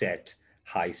a set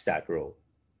high stat roll.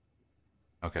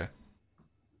 Okay.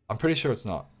 I'm pretty sure it's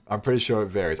not. I'm pretty sure it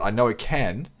varies. I know it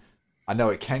can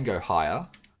go higher,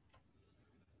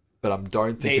 but I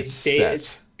don't think it's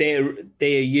set. They are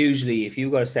usually, if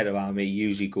you've got a set of armor, it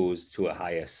usually goes to a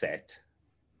higher set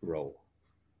roll.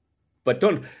 But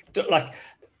don't like.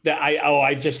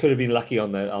 I just could have been lucky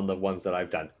on the ones that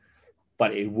I've done,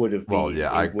 but it would have been. Well,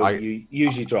 yeah, you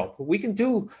usually drop. We can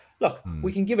do. Look,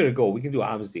 we can give it a go. We can do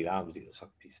arms deal. Arms deal is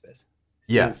fucking piece of piss.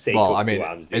 Yeah. Well, I mean,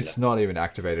 it's not even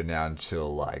activated now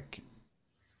until like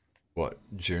what,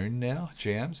 June now.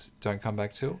 GMs don't come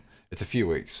back till it's a few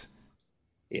weeks.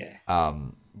 Yeah.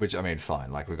 Which, I mean,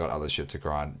 fine. Like, we've got other shit to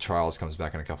grind. Trials comes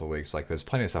back in a couple of weeks. Like, there's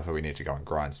plenty of stuff that we need to go and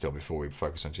grind still before we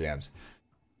focus on GMs.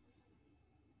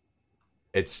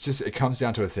 It's just, it comes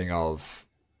down to a thing of,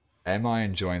 am I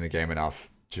enjoying the game enough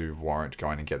to warrant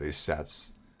going and get these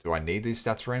stats? Do I need these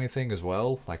stats for anything as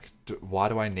well? Like, why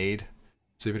do I need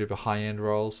super duper high-end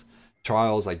rolls?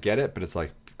 Trials, I get it, but it's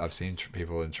like, I've seen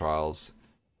people in trials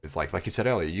with, like you said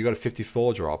earlier, you got a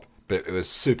 54 drop, but it was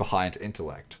super high into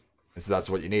intellect. And so that's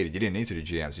what you needed. You didn't need to do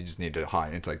GMs, you just needed a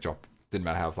high intellect drop. Didn't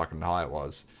matter how fucking high it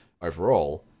was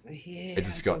overall. Yeah, it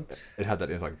just it had that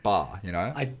intellect bar, you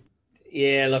know?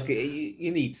 Yeah, look,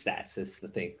 you need stats. That's the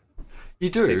thing. You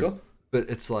do, but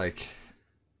it's like,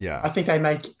 yeah. I think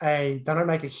they don't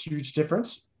make a huge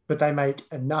difference, but they make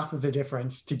enough of a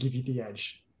difference to give you the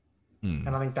edge. And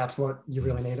I think that's what you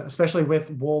really need, especially with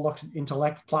Warlock's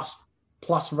intellect plus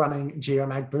running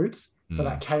Geomag boots for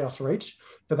that chaos reach,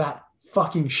 for that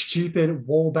fucking stupid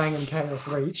wall banging chaos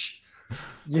reach.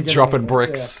 Dropping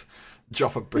bricks.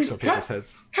 Dropping bricks on people's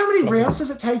heads. How many rounds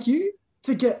does it take you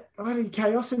to get any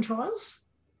chaos in trials?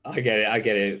 I get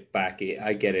it back.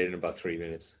 I get it in about 3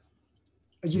 minutes.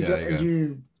 That's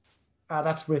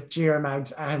with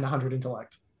Geomags and 100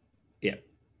 intellect. Yeah.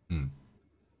 And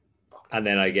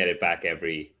then I get it back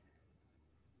every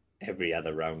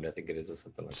other round, I think it is, or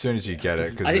something like that. As soon as you get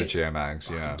it, because of the Geomags,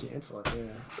 yeah.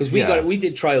 Because we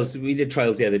did trials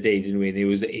the other day, didn't we? And it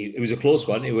was a close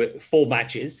one. It was 4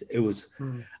 matches. It was,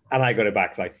 and I got it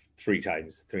back like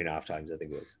 3.5 times, I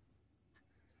think it was.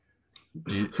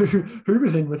 Who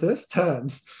was in with us?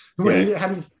 Turns. When he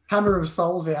had his Hammer of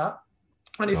Souls out,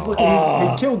 and he's looking.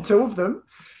 He killed 2 of them.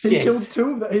 Killed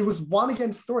 2 of them. He was 1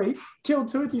 against 3. Killed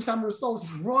 2 with his Hammer of Souls.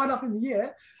 He's right up in the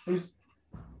air. He was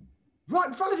right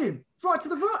in front of him. Right to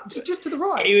the right, just to the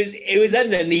right. It was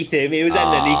underneath him. It was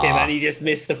underneath him, and he just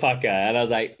missed the fucker. And I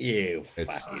was like, "You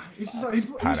fucking." He's right in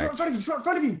front of you. He's right in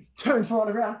front of you. Turns right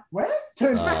around. Where?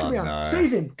 Turns back around. No.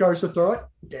 Sees him. Goes to throw it.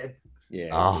 Dead.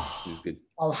 Yeah. It was good.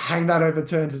 I'll hang that over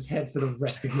Turns' head for the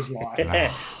rest of his life.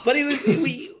 But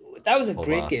that was a Or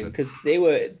great game bastard. because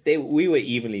we were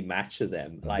evenly matched with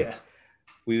them. Like Yeah.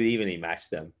 we would evenly match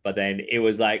them, but then it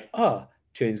was like, oh,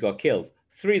 Tunes got killed.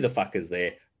 3 of the fuckers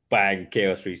there, bang,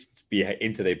 Chaos reached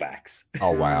into their backs.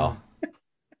 Oh wow.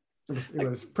 It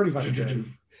was pretty fucking good.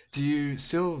 Do you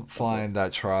still find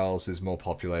that Trials is more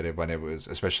populated when it was,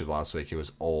 especially last week, it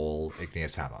was all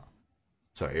Igneous Hammer?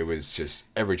 So it was just,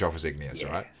 every drop was Igneous,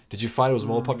 right? Did you find it was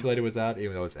more populated with that,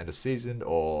 even though it's end of season,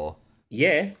 or?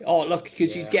 Yeah. Oh, look,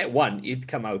 because you'd get one, you'd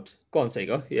come out. Go on,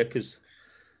 Sego. Yeah, because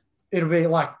It'll be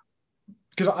like,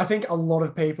 because I think a lot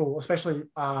of people, especially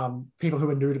people who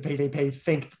are new to PvP,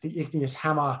 think that the Igneous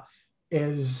Hammer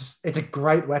it's a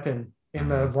great weapon in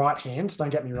the right hand, don't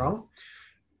get me wrong.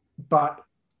 But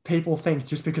people think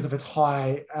just because of its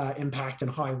high impact and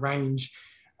high range,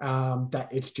 that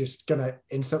it's just going to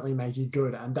instantly make you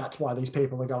good. And that's why these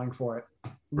people are going for it.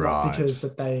 Right. Not because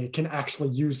that they can actually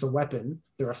use the weapon.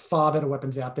 There are far better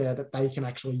weapons out there that they can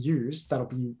actually use. That'll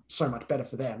be so much better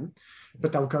for them.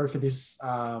 But they'll go for this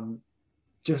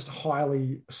just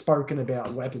highly spoken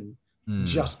about weapon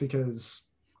just because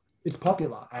it's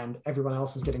popular and everyone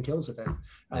else is getting kills with it.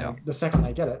 And the second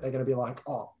they get it, they're going to be like,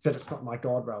 oh, but it's not my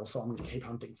god role, so I'm going to keep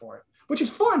hunting for it. Which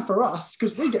is fine for us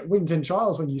because we get wins in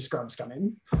trials when you scrubs come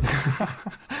in.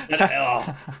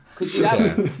 Because you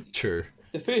have True.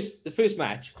 the first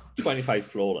match, 25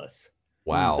 flawless.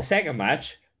 Wow. The second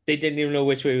match, they didn't even know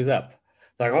which way was up.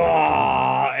 Like,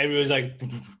 oh, everyone's like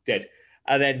dead.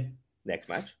 And then next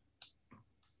match,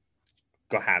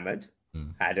 got hammered.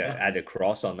 Had a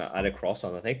cross on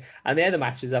the thing, and the other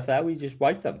matches after that we just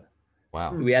wiped them.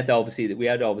 Wow. We had obviously the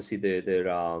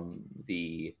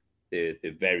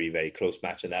very, very close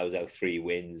match, and that was our 3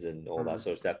 wins and all that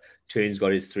sort of stuff. Turns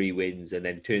got his 3 wins, and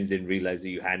then Turns didn't realize that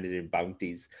you handed in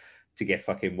bounties to get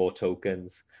fucking more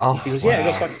tokens. Oh, He goes, wow.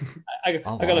 yeah, I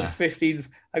got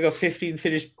 15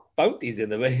 finished bounties in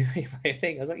the my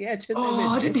thing. I was like, yeah, turn them in.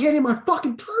 I didn't hand in my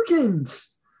fucking tokens.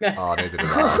 Oh, neither did I. I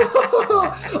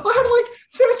had like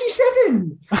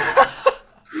 37.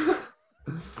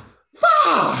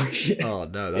 Fuck. Oh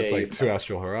no, that's like 2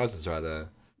 Astral Horizons right there.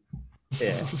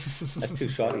 Yeah, that's 2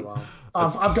 shotties. Wow.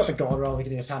 I've got the gold roll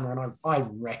Igneous Hammer and I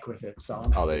wreck with it. So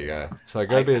Oh, there you go. So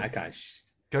go be a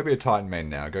Titan main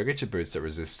now. Go get your boots that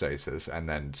resist stasis, and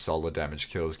then solid damage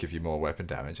kills give you more weapon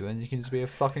damage, and then you can just be a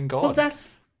fucking god. Well,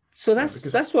 that's what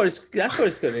it's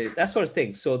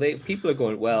thing. So people are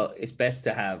going, well, it's best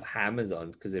to have hammers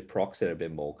on because it procs it a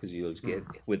bit more because you'll just get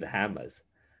with the hammers.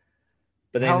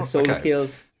 But then the solo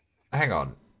kills. Hang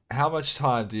on. How much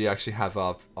time do you actually have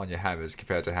up on your hammers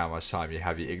compared to how much time you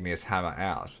have your Igneous Hammer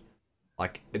out?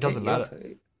 Like, it doesn't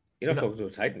matter. You're not talking to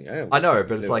a Titan. I know,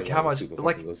 but it's like how much,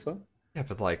 like, yeah,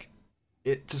 but like,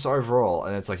 it just overall,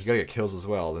 and it's like you gotta get kills as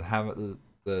well.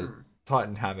 The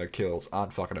Titan hammer kills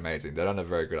aren't fucking amazing. They don't have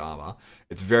very good armor.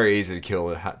 It's very easy to kill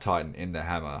a Titan in the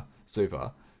hammer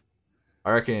super.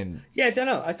 I reckon. Yeah, I don't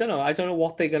know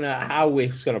what how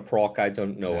it's gonna proc. I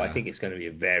don't know. Yeah. I think it's gonna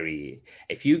be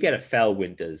if you get a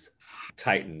Fellwinter's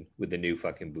Titan with the new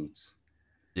fucking boots.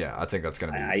 Yeah, I think that's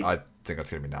gonna be. I think that's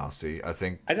gonna be nasty. I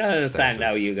don't understand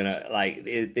how you're gonna like.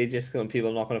 They just gonna people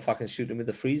are not gonna fucking shoot them with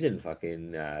the freezing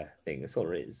fucking thing. That's all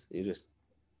it is. You just.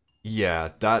 Yeah.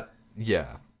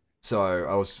 So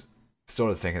I was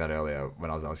sort of thinking that earlier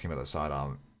when I was asking about the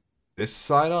sidearm. This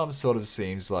sidearm sort of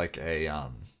seems like a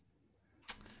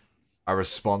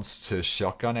response to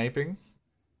shotgun aping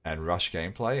and rush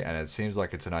gameplay, and it seems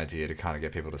like it's an idea to kind of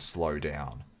get people to slow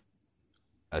down,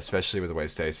 especially with the way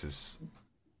Stasis'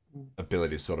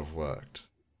 ability sort of worked to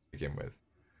begin with.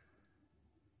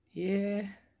 Yeah.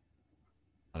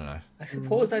 I don't know. I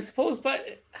suppose, but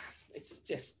it's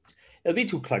just it'll be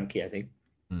too clunky. I think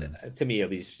to me,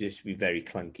 it'll just be very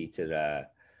clunky to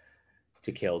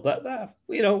kill. But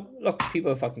look,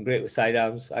 people are fucking great with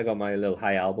sidearms. I got my little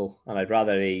high elbow, and I'd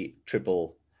rather a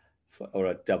triple or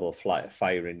a double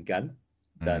firing gun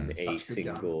than a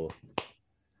single.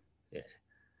 Yeah.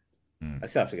 I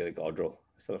still have to get a god roll.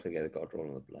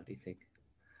 on the bloody thing.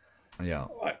 Yeah.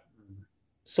 All right.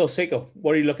 So, Seiko,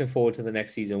 what are you looking forward to the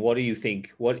next season? What do you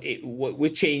think? What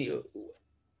change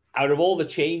out of all the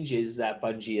changes that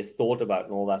Bungie have thought about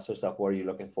and all that sort of stuff? What are you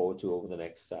looking forward to over the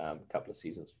next couple of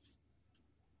seasons?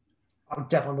 I'm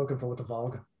definitely looking forward to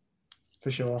Volg,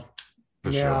 for sure.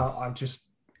 I just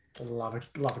love a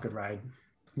good raid.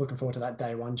 Looking forward to that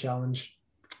day 1 challenge.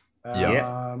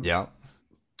 Yeah.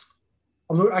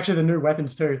 Look, actually, the new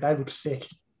weapons too. They look sick.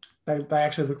 They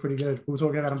actually look pretty good. We were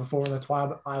talking about them before in the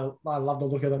Twab. I love the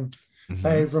look of them. Mm-hmm.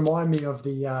 They remind me of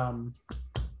the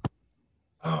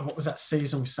what was that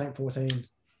season with Saint 14?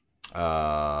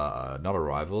 Not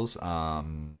Arrivals.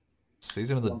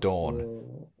 Season of the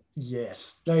Dawn.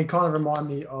 Yes, they kind of remind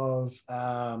me of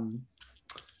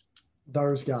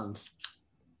those guns.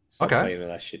 Stop Okay. playing with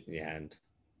that shit in your hand.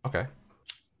 Okay.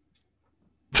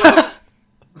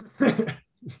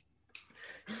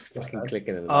 It's fucking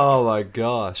clicking in the back. Oh my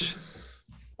gosh.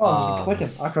 Oh, was it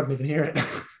clicking? I couldn't even hear it.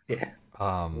 Yeah,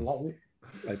 Lol.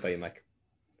 right by your mic.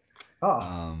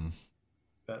 Oh,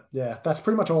 but yeah, that's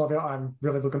pretty much all of it I'm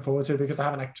really looking forward to because I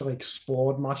haven't actually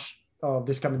explored much of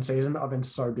this coming season. I've been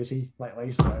so busy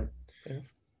lately, so Can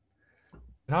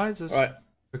I just Right.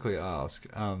 quickly ask,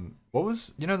 what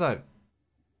was, you know, that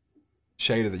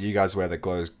shader that you guys wear that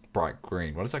glows bright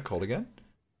green? What is that called again?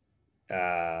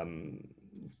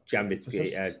 Gambit, Is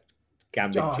this-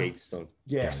 Gambit Oh, Jadestone.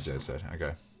 yes. Gambit said.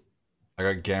 Okay.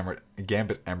 I got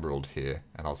Gambit Emerald here,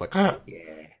 and I was like, Yeah,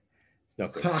 it's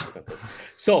not good. It's not good.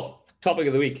 So, topic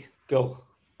of the week, go.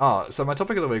 oh, so my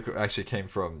topic of the week actually came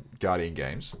from Guardian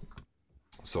Games,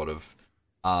 sort of.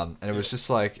 And it was just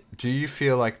like, do you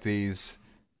feel like these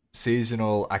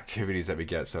seasonal activities that we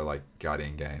get, so like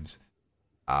Guardian Games,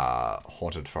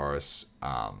 Haunted Forest,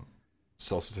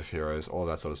 Solstice of Heroes, all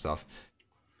that sort of stuff,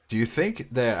 do you think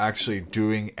they're actually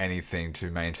doing anything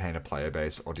to maintain a player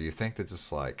base, or do you think they're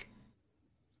just like,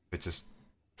 it's just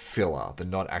filler, they're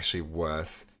not actually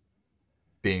worth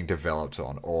being developed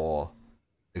on, or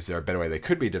is there a better way they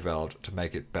could be developed to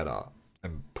make it better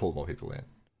and pull more people in?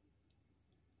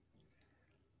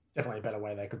 Definitely a better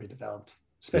way they could be developed,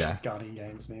 especially Yeah. with Guardian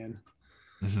games, man.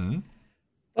 Mm-hmm.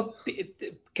 But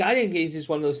Guardian Games is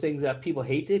one of those things that people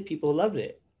hated, people loved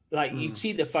it. Like you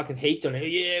see the fucking hate on it.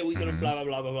 Yeah, we're gonna blah blah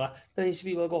blah blah blah. Then these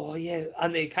people go, oh yeah,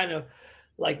 and they kind of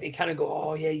go,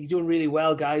 oh yeah, you're doing really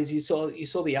well, guys. You saw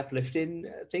the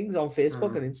uplifting things on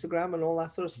Facebook and Instagram and all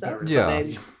that sort of stuff. Very Yeah. But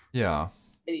then Yeah.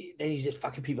 then you just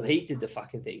fucking people hated the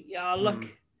fucking thing. Yeah, look,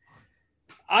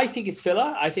 I think it's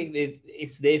filler. I think that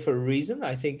it's there for a reason.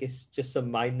 I think it's just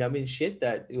some mind numbing shit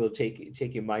that will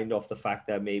take your mind off the fact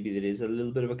that maybe there is a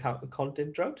little bit of a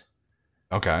content drought.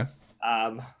 Okay.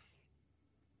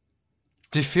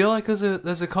 Do you feel like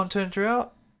there's a content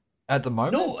drought at the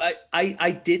moment? No,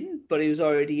 I didn't, but it was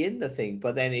already in the thing.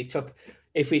 But then it took,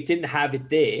 if we didn't have it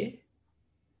there,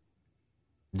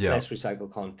 Yeah. let's recycle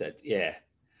content. Yeah.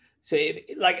 So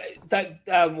if like that,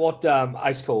 what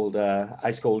Ice Cold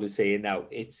is saying now,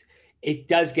 it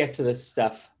does get to the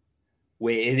stuff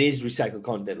where it is recycled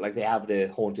content. Like they have the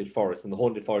Haunted Forest, and the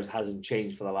Haunted Forest hasn't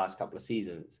changed for the last couple of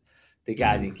seasons. The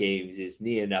Guardian Games is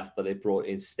near enough, but they brought,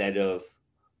 instead of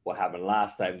what happened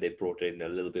last time, they brought in a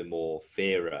little bit more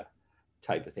fairer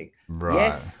type of thing.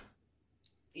 Right.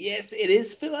 Yes, it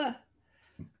is filler.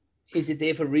 Is it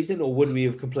there for a reason, or would we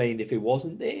have complained if it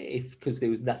wasn't there? If because there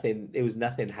was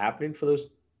nothing happening for those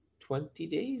 20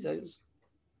 days.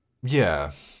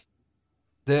 Yeah.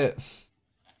 They're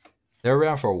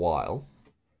around for a while,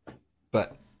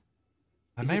 but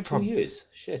Is it 2 years?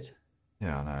 Shit.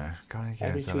 Yeah, I know. Guardian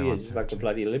Every Games 2 only years, wants it's like the to-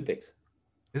 bloody Olympics.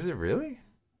 Is it really?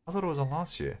 I thought it was on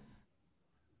last year.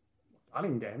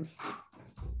 Guardian games.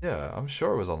 Yeah, I'm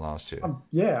sure it was on last year.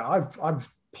 I'm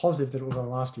positive that it was on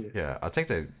last year. Yeah, I think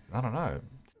I don't know.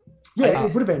 Yeah,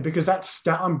 it would have been because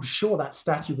I'm sure that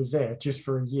statue was there just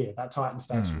for a year. That Titan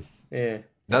statue. Yeah.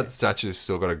 That statue's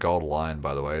still got a gold line,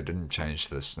 by the way. It didn't change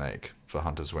to the snake for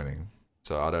Hunters winning.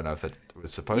 So I don't know if it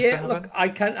was supposed to Yeah, happen. look,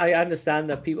 I understand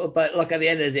that people, but look, at the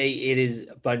end of the day,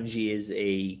 Bungie is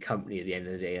a company at the end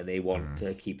of the day, and they want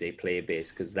to keep their player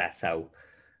base because that's how.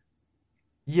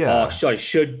 Yeah. Oh, sorry,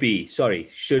 should be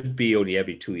only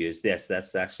every 2 years. Yes,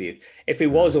 that's actually it. If it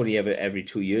was only every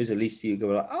 2 years, at least you go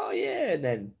like, oh yeah, and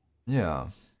then. Yeah.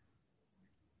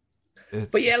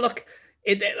 But yeah, look,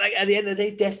 like at the end of the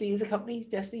day, Destiny is a company.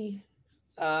 Destiny,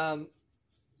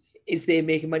 is they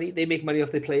making money? They make money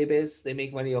off their player base. They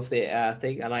make money off their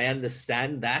thing, and I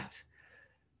understand that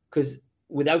because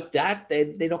without that,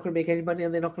 they're not going to make any money,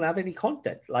 and they're not going to have any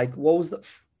content. Like, what was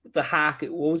the hack?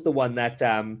 What was the one that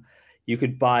you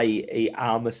could buy a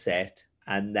armor set,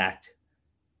 and that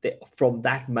from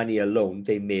that money alone,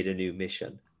 they made a new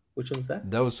mission. Which one's that?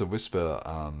 That was the Whisper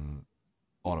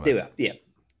ornament. They were,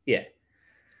 yeah.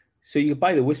 So you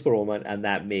buy the Whisper ornament, and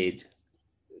that made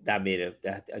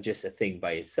just a thing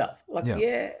by itself. Like,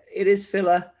 yeah, it is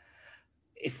filler.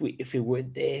 If we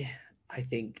weren't there, I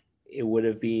think it would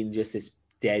have been just this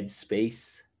dead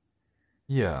space.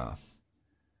 Yeah.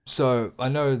 So I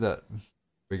know that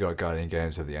we got Guardian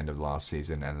Games at the end of last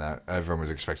season, and that everyone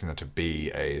was expecting that to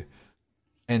be a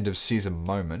end of season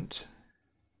moment.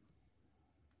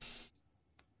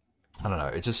 I don't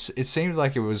know. It seemed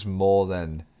like it was more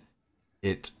than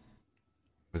it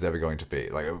was ever going to be.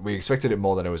 Like, we expected it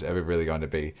more than it was ever really going to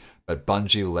be, but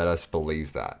Bungie let us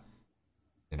believe that.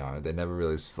 You know, they never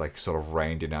really like sort of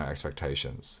reined in our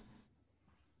expectations.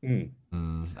 Mm.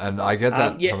 And I get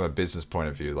that Yeah. from a business point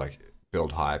of view, like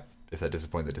build hype. If they're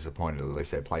disappointed, they're disappointed. At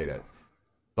least they played it.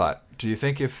 But do you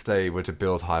think if they were to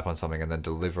build hype on something and then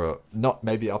deliver, not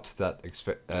maybe up to that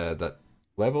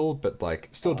level, but like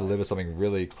still deliver something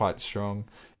really quite strong,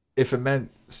 if it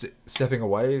meant stepping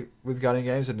away with Guardian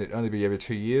games and it only be every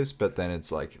 2 years, but then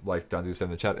it's like Dunsey said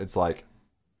in the chat, it's like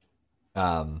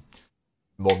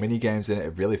more mini games in it.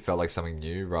 It really felt like something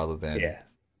new rather than Yeah.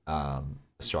 a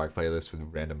strike playlist with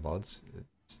random mods.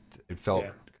 It felt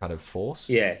kind of forced.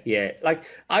 Yeah, yeah. Like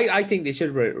I think they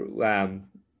should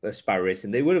Sparrow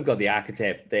Racing. They would have got the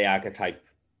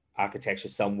architecture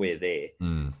somewhere there.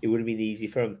 It would have been easy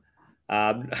for them.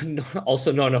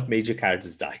 Also, not enough major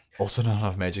characters die. Also, not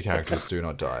enough major characters do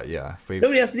not die. Yeah,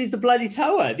 Nobody else needs the bloody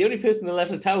tower. The only person that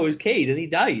left the tower was Cade, and he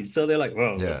died. So they're like,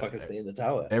 "Well, we'll fucking stay in the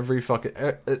tower."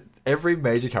 Every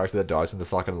major character that dies in the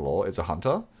fucking lore is a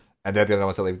hunter, and they're the only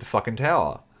ones that leave the fucking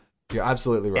tower. You're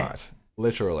absolutely right.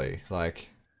 Literally, like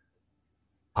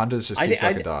hunters just keep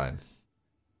fucking dying.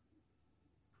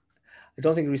 I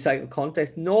don't think recycled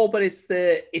context. No, but it's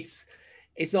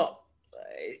not.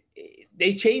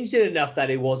 They changed it enough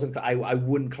that it wasn't. I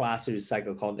wouldn't class it as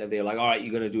recycled content. They're like, all right,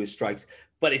 you're going to do his strikes,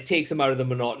 but it takes them out of the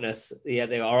monotonous. Yeah,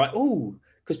 they're all right. Oh,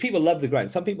 because people love the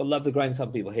grind. Some people love the grind.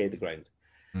 Some people hate the grind,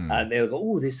 and they'll go,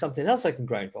 oh, there's something else I can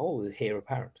grind for. Oh, there's hair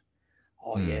apparent.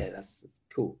 Oh yeah, that's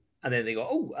cool. And then they go,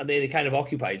 oh, and then they kind of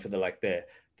occupied for the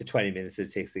 20 minutes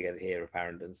it takes to get hair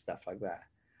apparent and stuff like that.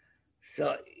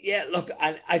 So yeah, look,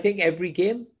 I think every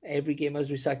game has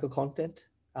recycled content,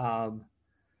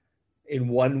 in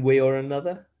one way or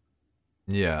another.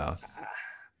 Yeah,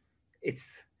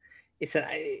 it's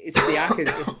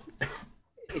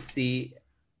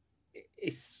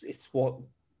what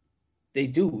they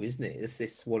do, isn't it?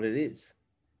 It's what it is.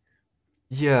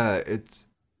 Yeah,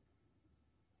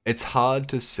 it's hard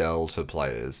to sell to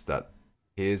players that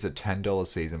here's a $10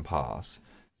 season pass,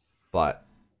 but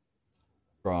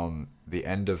from the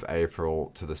end of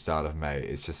April to the start of May,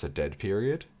 it's just a dead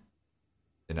period.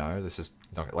 You know, this is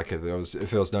not like if there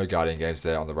was no Guardian games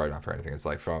there on the roadmap or anything. It's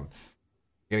like you're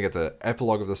gonna get the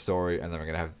epilogue of the story, and then we're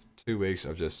gonna have 2 weeks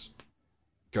of just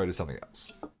go to something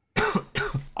else.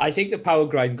 I think the power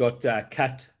grind got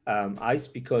cut ice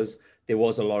because there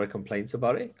was a lot of complaints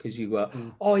about it. Because you go,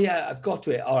 oh yeah, I've got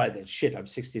to it. All right, then shit, I'm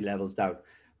 60 levels down,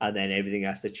 and then everything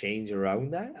has to change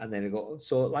around that, and then it go.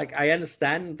 So like, I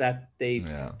understand that they're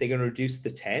gonna reduce the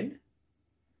 10.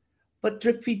 But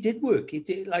drip feed did work. It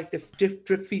did, like the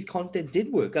drip feed content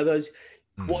did work. Otherwise,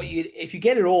 if you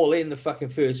get it all in the fucking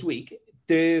first week,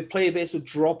 the player base will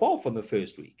drop off on the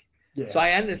first week. Yeah. So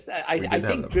I understand. I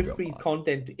think drip feed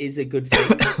content is a good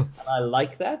thing, and I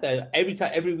like that.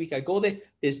 Every week I go there,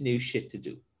 there's new shit to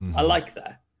do. I like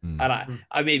that, and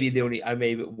I may be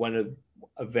one of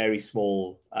a very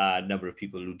small number of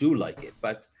people who do like it.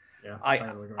 But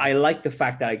I like the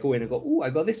fact that I go in and go, oh, I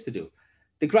got this to do.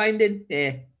 The grinding,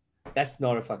 that's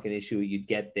not a fucking issue. You'd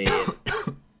get there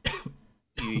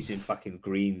using fucking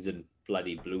greens and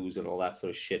bloody blues and all that sort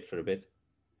of shit for a bit.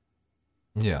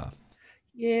 Yeah.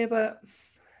 Yeah, but...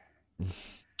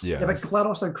 Yeah, but Glad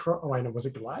also... Oh, wait, no, was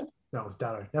it Glad? No, it was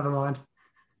Datto. Never mind.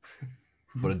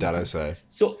 What did Datto say?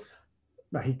 So...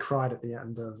 No, he cried at the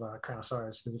end of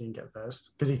Cronosaurus because he didn't get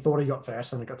first. Because he thought he got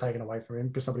first and it got taken away from him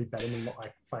because somebody bet him in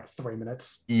like 3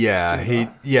 minutes. Yeah,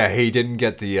 he didn't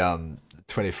get the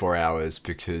 24 hours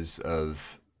because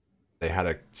of they had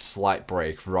a slight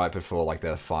break right before like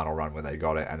their final run when they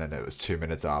got it, and then it was 2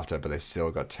 minutes after, but they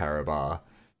still got Terror Bar.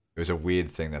 It was a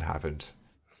weird thing that happened.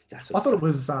 I thought it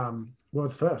was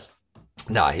world's first.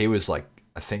 No, he was like,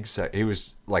 I think so. He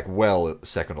was like well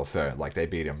second or third. Like they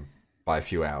beat him by a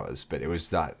few hours, but it was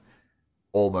that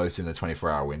almost in the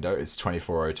 24-hour window. It's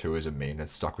 24:02 as a mean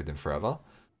that's stuck with him forever.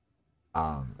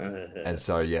 And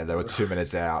so yeah, they were 2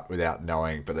 minutes out without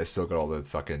knowing, but they still got all the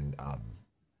fucking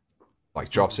like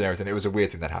drops and everything. It was a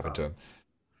weird thing that happened to him.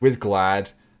 With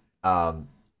Glad, I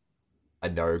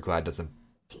know Glad doesn't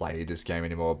play this game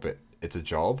anymore, but it's a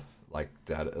job. Like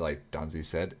Dunsey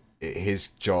said, his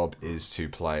job is to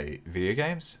play video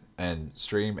games and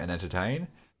stream and entertain,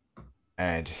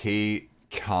 and he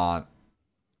can't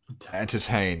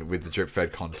entertain with the drip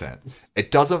fed content.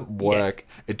 It doesn't work.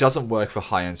 Yeah. It doesn't work for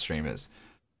high-end streamers,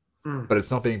 but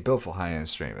it's not being built for high-end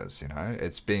streamers. You know,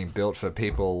 it's being built for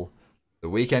people, the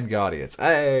weekend guardians.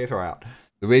 Hey, throw out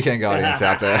the weekend guardians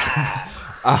out there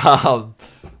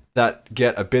that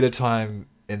get a bit of time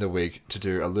in the week to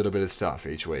do a little bit of stuff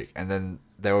each week, and then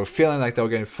they were feeling like they were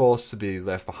getting forced to be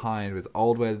left behind with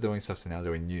old way of doing stuff, so now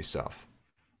doing new stuff,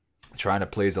 trying to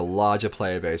please a larger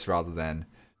player base rather than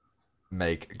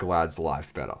make Glad's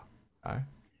life better.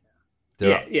 You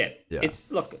know? Yeah. Yeah.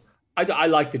 It's look, I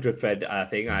like the drip fed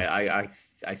thing. I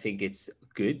think it's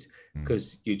good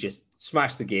because you just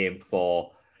smash the game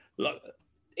for look.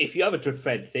 If you have a drip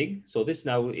fed thing, so this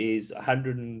now is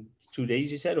 102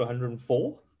 days. You said or 104.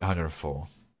 104.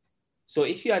 So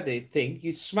if you had the thing,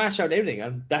 you'd smash out everything,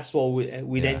 and that's what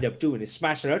we'd end up doing is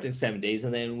smashing out in 7 days,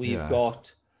 and then we've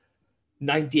got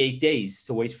 98 days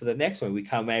to wait for the next one. We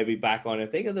come every back on a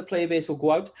thing, and the player base will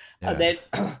go out, and then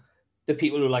the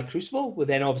people who like Crucible will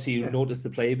then obviously notice the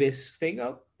player base thing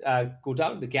up, go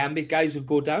down. The Gambit guys would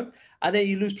go down, and then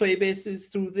you lose player bases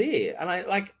through there. And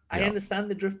I understand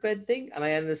the drift fed thing, and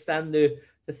I understand the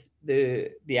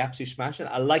absolute smashing.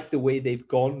 I like the way they've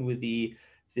gone with the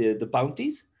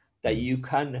bounties, that you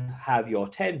can have your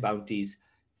 10 bounties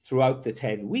throughout the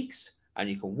 10 weeks, and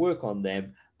you can work on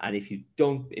them. And if you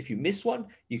miss one,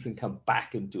 you can come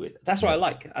back and do it. That's what I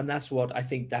like, and that's what I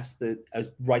think. That's a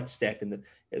right step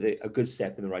a good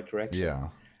step in the right direction. Yeah,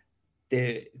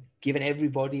 they're giving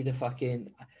everybody the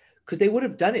fucking, because they would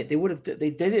have done it.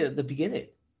 They did it at the beginning.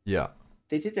 Yeah,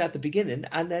 they did it at the beginning,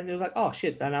 and then it was like, oh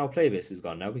shit, then our player base is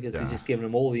gone now because they're just giving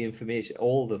them all the information,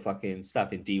 all the fucking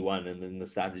stuff in D1 and then the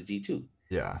standard D2.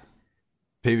 Yeah.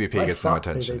 PvP gets no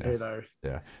attention. PvP, though.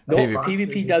 Yeah. No,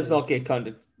 PvP does not get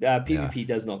content. PvP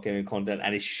does not get content,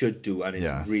 and it should do, and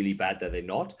it's really bad that they're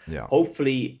not. Yeah.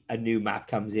 Hopefully, a new map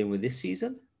comes in with this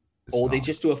season, they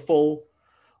just do a full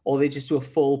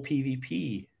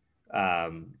PvP,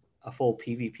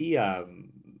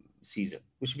 season,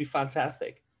 which would be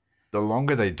fantastic. The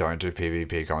longer they don't do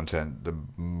PvP content, the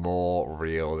more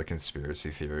real the conspiracy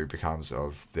theory becomes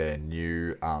of their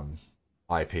new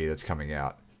IP that's coming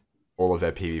out. All of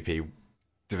their PvP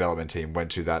development team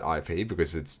went to that IP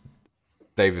because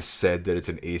they've said that it's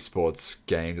an esports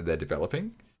game that they're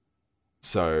developing.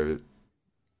 So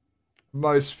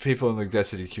most people in the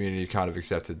Destiny community kind of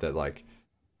accepted that, like,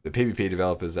 the PvP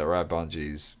developers that were at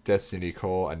Bungie's Destiny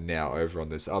core are now over on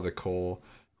this other core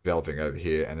developing over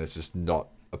here, and it's just not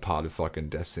a part of fucking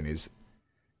Destiny's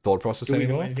thought process anymore.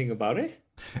 Do we know anything about it?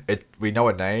 We know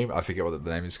a name. I forget what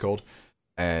the name is called,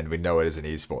 and we know it is an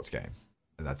esports game,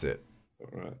 and that's it.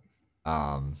 Right.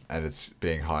 And it's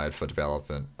being hired for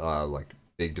development, like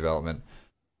big development.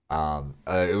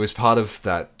 It was part of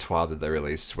that TWAB that they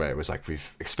released where it was like,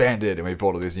 we've expanded and we've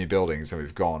bought all these new buildings and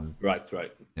we've gone. Right.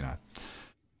 You know.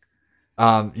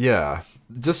 Yeah.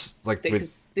 Just like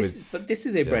this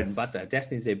is a bread and butter.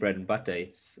 Destiny's a bread and butter.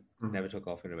 It's never took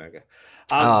off in America.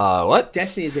 What?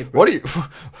 Destiny is a. What are you?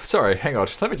 Sorry, hang on.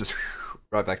 Let me just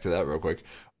right back to that real quick.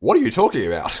 What are you talking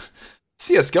about?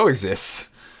 CS:GO exists.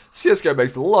 CS:GO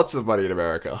makes lots of money in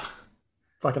America.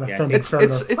 It's like an offended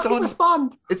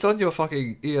it's on your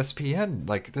fucking ESPN.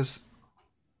 Like, this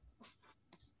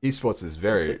esports is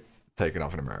very taken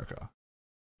off in America.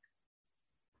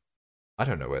 I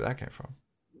don't know where that came from.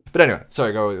 But anyway,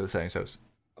 sorry, go with what you were saying,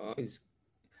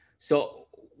 So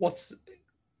what's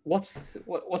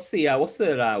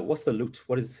the loot?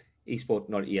 What is esport,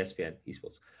 not ESPN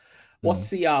esports? What's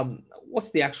the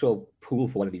actual pool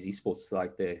for one of these esports?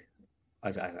 Like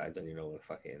I don't even know what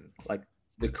fucking, like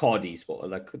the COD esport,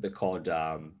 like the COD,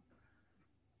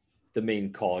 the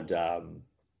main COD.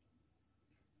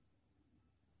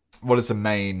 What is the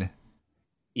main?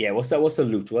 Yeah, what's the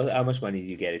loot? How much money do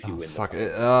you get if you win? Fuck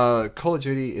it. Call of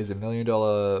Duty is $1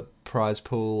 million prize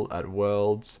pool at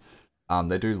Worlds.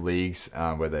 They do leagues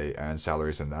where they earn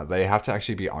salaries and that. They have to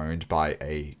actually be owned by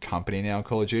a company now,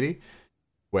 Call of Duty,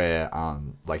 where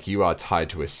like you are tied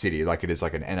to a city, like it is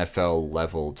like an NFL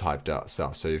level type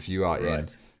stuff. So if you are in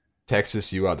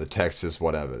Texas, you are the Texas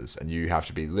whatevers, and you have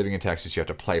to be living in Texas. You have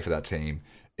to play for that team.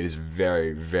 It is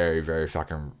very, very, very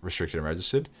fucking restricted and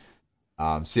registered.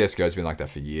 CS:GO has been like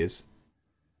that for years.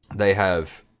 They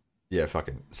have,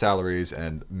 fucking salaries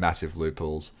and massive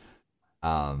loopholes.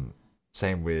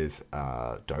 Same with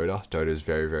Dota. Dota is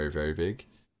very, very, very big.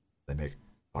 They make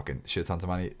fucking shit tons of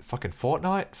money. Fucking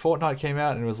Fortnite. Fortnite came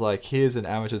out and it was like, here's an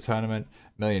amateur tournament,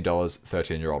 $1 million,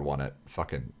 13-year-old won it.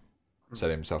 Fucking set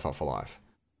himself up for life.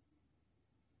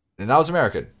 And that was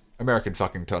American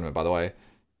fucking tournament, by the way.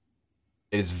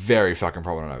 It is very fucking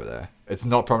prominent over there. It's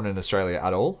not prominent in Australia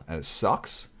at all, and it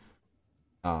sucks.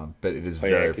 But it is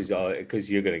very, because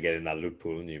you're gonna get in that loot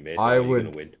pool, and you mate. I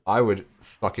would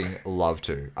fucking love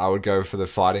to. I would go for the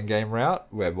fighting game route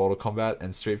where Mortal Kombat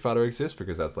and Street Fighter exist,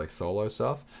 because that's like solo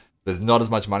stuff. There's not as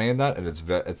much money in that, and that's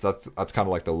kind of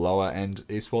like the lower end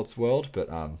esports world. But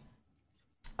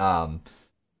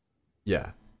yeah,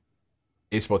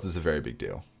 esports is a very big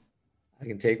deal. I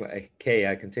can take my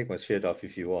shit off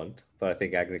if you want, but I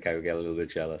think Agnica will get a little bit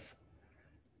jealous.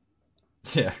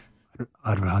 Yeah.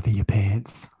 I'd rather your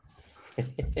pants.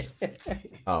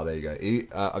 Oh, there you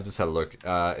go. I've just had a look.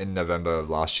 In November of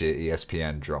last year,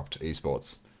 ESPN dropped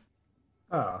esports.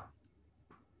 Oh,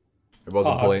 It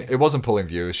wasn't pulling. Okay. It wasn't pulling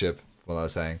viewership. What I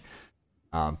was saying.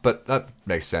 But that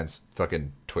makes sense.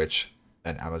 Fucking Twitch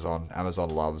and Amazon. Amazon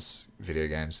loves video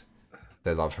games.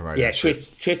 They love promoting. Yeah, that shit.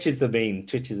 Twitch is the main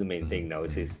thing now.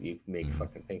 It's just you make a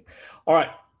fucking thing. All right,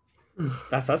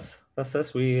 that's us. That's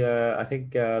us. We I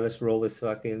think let's roll this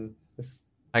fucking.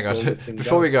 Hang on. roll this thing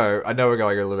Before down. we go, I know we're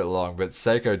going a little bit long, but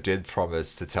Seiko did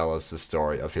promise to tell us the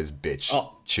story of his bitch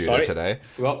tutor sorry. today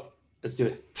Forgot. Let's do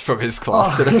it. from his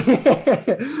class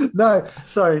today. No,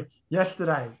 so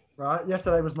yesterday, right?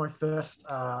 Yesterday was my first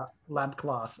lab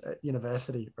class at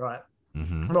university, right?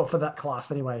 Mm-hmm. Not for that class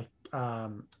anyway.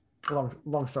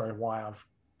 Long story why I've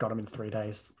got him in 3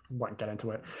 days. Won't get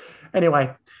into it.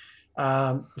 Anyway,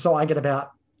 so I get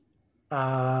about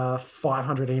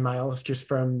 500 emails just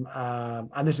from,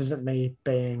 and this isn't me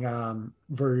being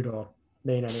rude or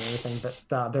mean anything,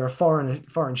 but there are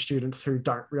foreign students who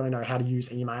don't really know how to use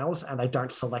emails, and they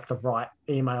don't select the right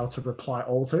email to reply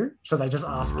all to. So they just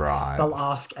ask, Right. they'll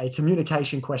ask a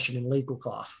communication question in legal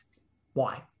class.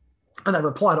 Why? And they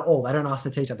reply to all. They don't ask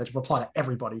the teacher. They just reply to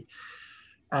everybody.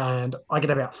 And I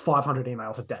get about 500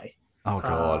 emails a day. Oh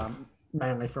god.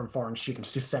 Mainly from foreign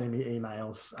students just sending me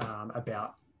emails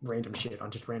about random shit on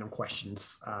just random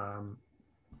questions.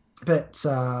 But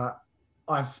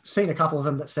I've seen a couple of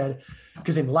them that said,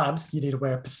 because in labs, you need to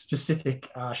wear specific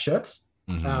shirts,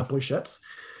 blue shirts.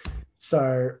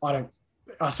 So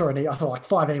I saw like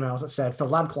 5 emails that said, for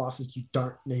lab classes, you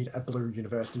don't need a blue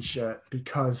university shirt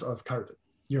because of COVID.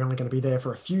 You're only going to be there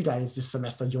for a few days this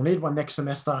semester. You'll need one next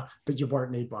semester, but you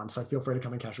won't need one. So feel free to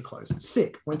come in casual clothes.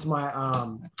 Sick. Went to my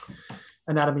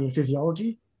anatomy and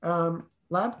physiology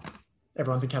lab.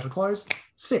 Everyone's in casual clothes.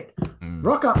 Sick.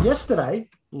 Rock up yesterday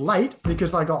late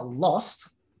because I got lost.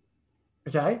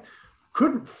 Okay.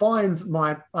 Couldn't find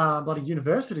my bloody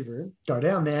university room. Go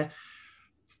down there.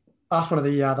 Ask one of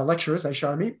the lecturers. They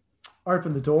show me.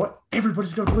 Open the door.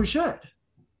 Everybody's got a blue shirt.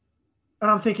 And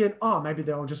I'm thinking, oh, maybe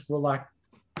they all just were like,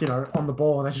 on the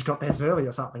ball and they just got theirs early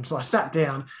or something. So I sat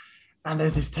down and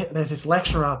there's this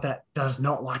lecturer that does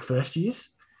not like first years.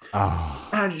 Oh.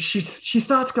 And she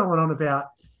starts going on about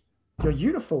your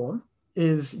uniform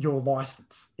is your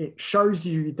license. It shows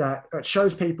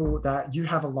people that you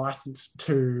have a license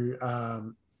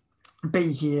to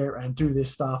be here and do this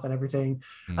stuff and everything.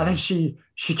 And then she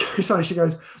goes on, she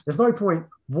goes, there's no point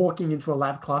walking into a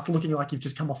lab class looking like you've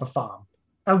just come off a farm.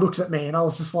 And looks at me and I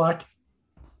was just like,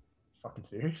 fucking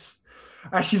serious?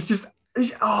 And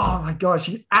oh my god,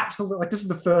 she absolutely, this is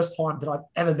the first time that I've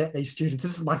ever met these students.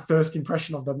 This is my first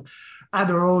impression of them. And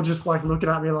they're all just like looking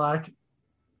at me like,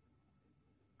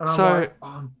 and I'm like,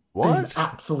 I'm being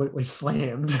absolutely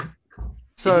slammed.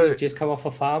 So did you just come off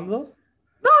a farm though?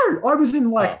 No, I was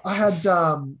in I had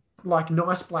like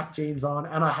nice black jeans on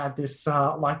and I had this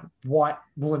like white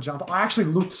woolen jumper. I actually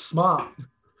looked smart.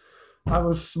 I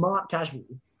was smart casual.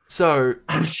 So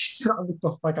and I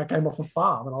looked like I came off a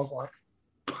farm and I was like,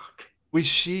 fuck. Was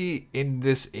she in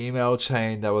this email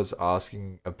chain that was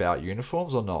asking about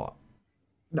uniforms or not?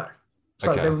 No.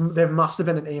 So there must have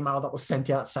been an email that was sent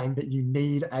out saying that you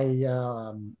need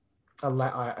a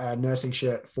nursing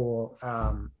shirt for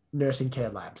nursing care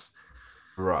labs.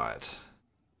 Right.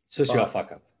 So it's your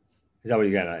fuck up. Is that what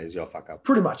you're getting at? Is your fuck up?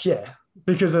 Pretty much, yeah.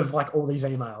 Because of like all these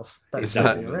emails. Is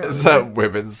that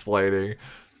women's splaining?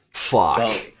 Fuck.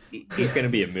 Well, he's going to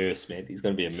be immersed, man. He's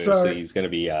going to be immersed, so he's going to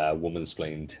be woman's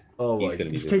splained. Oh my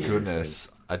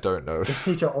goodness. I don't know. This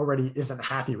teacher already isn't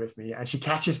happy with me, and she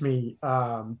catches me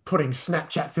putting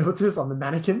Snapchat filters on the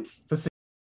mannequins for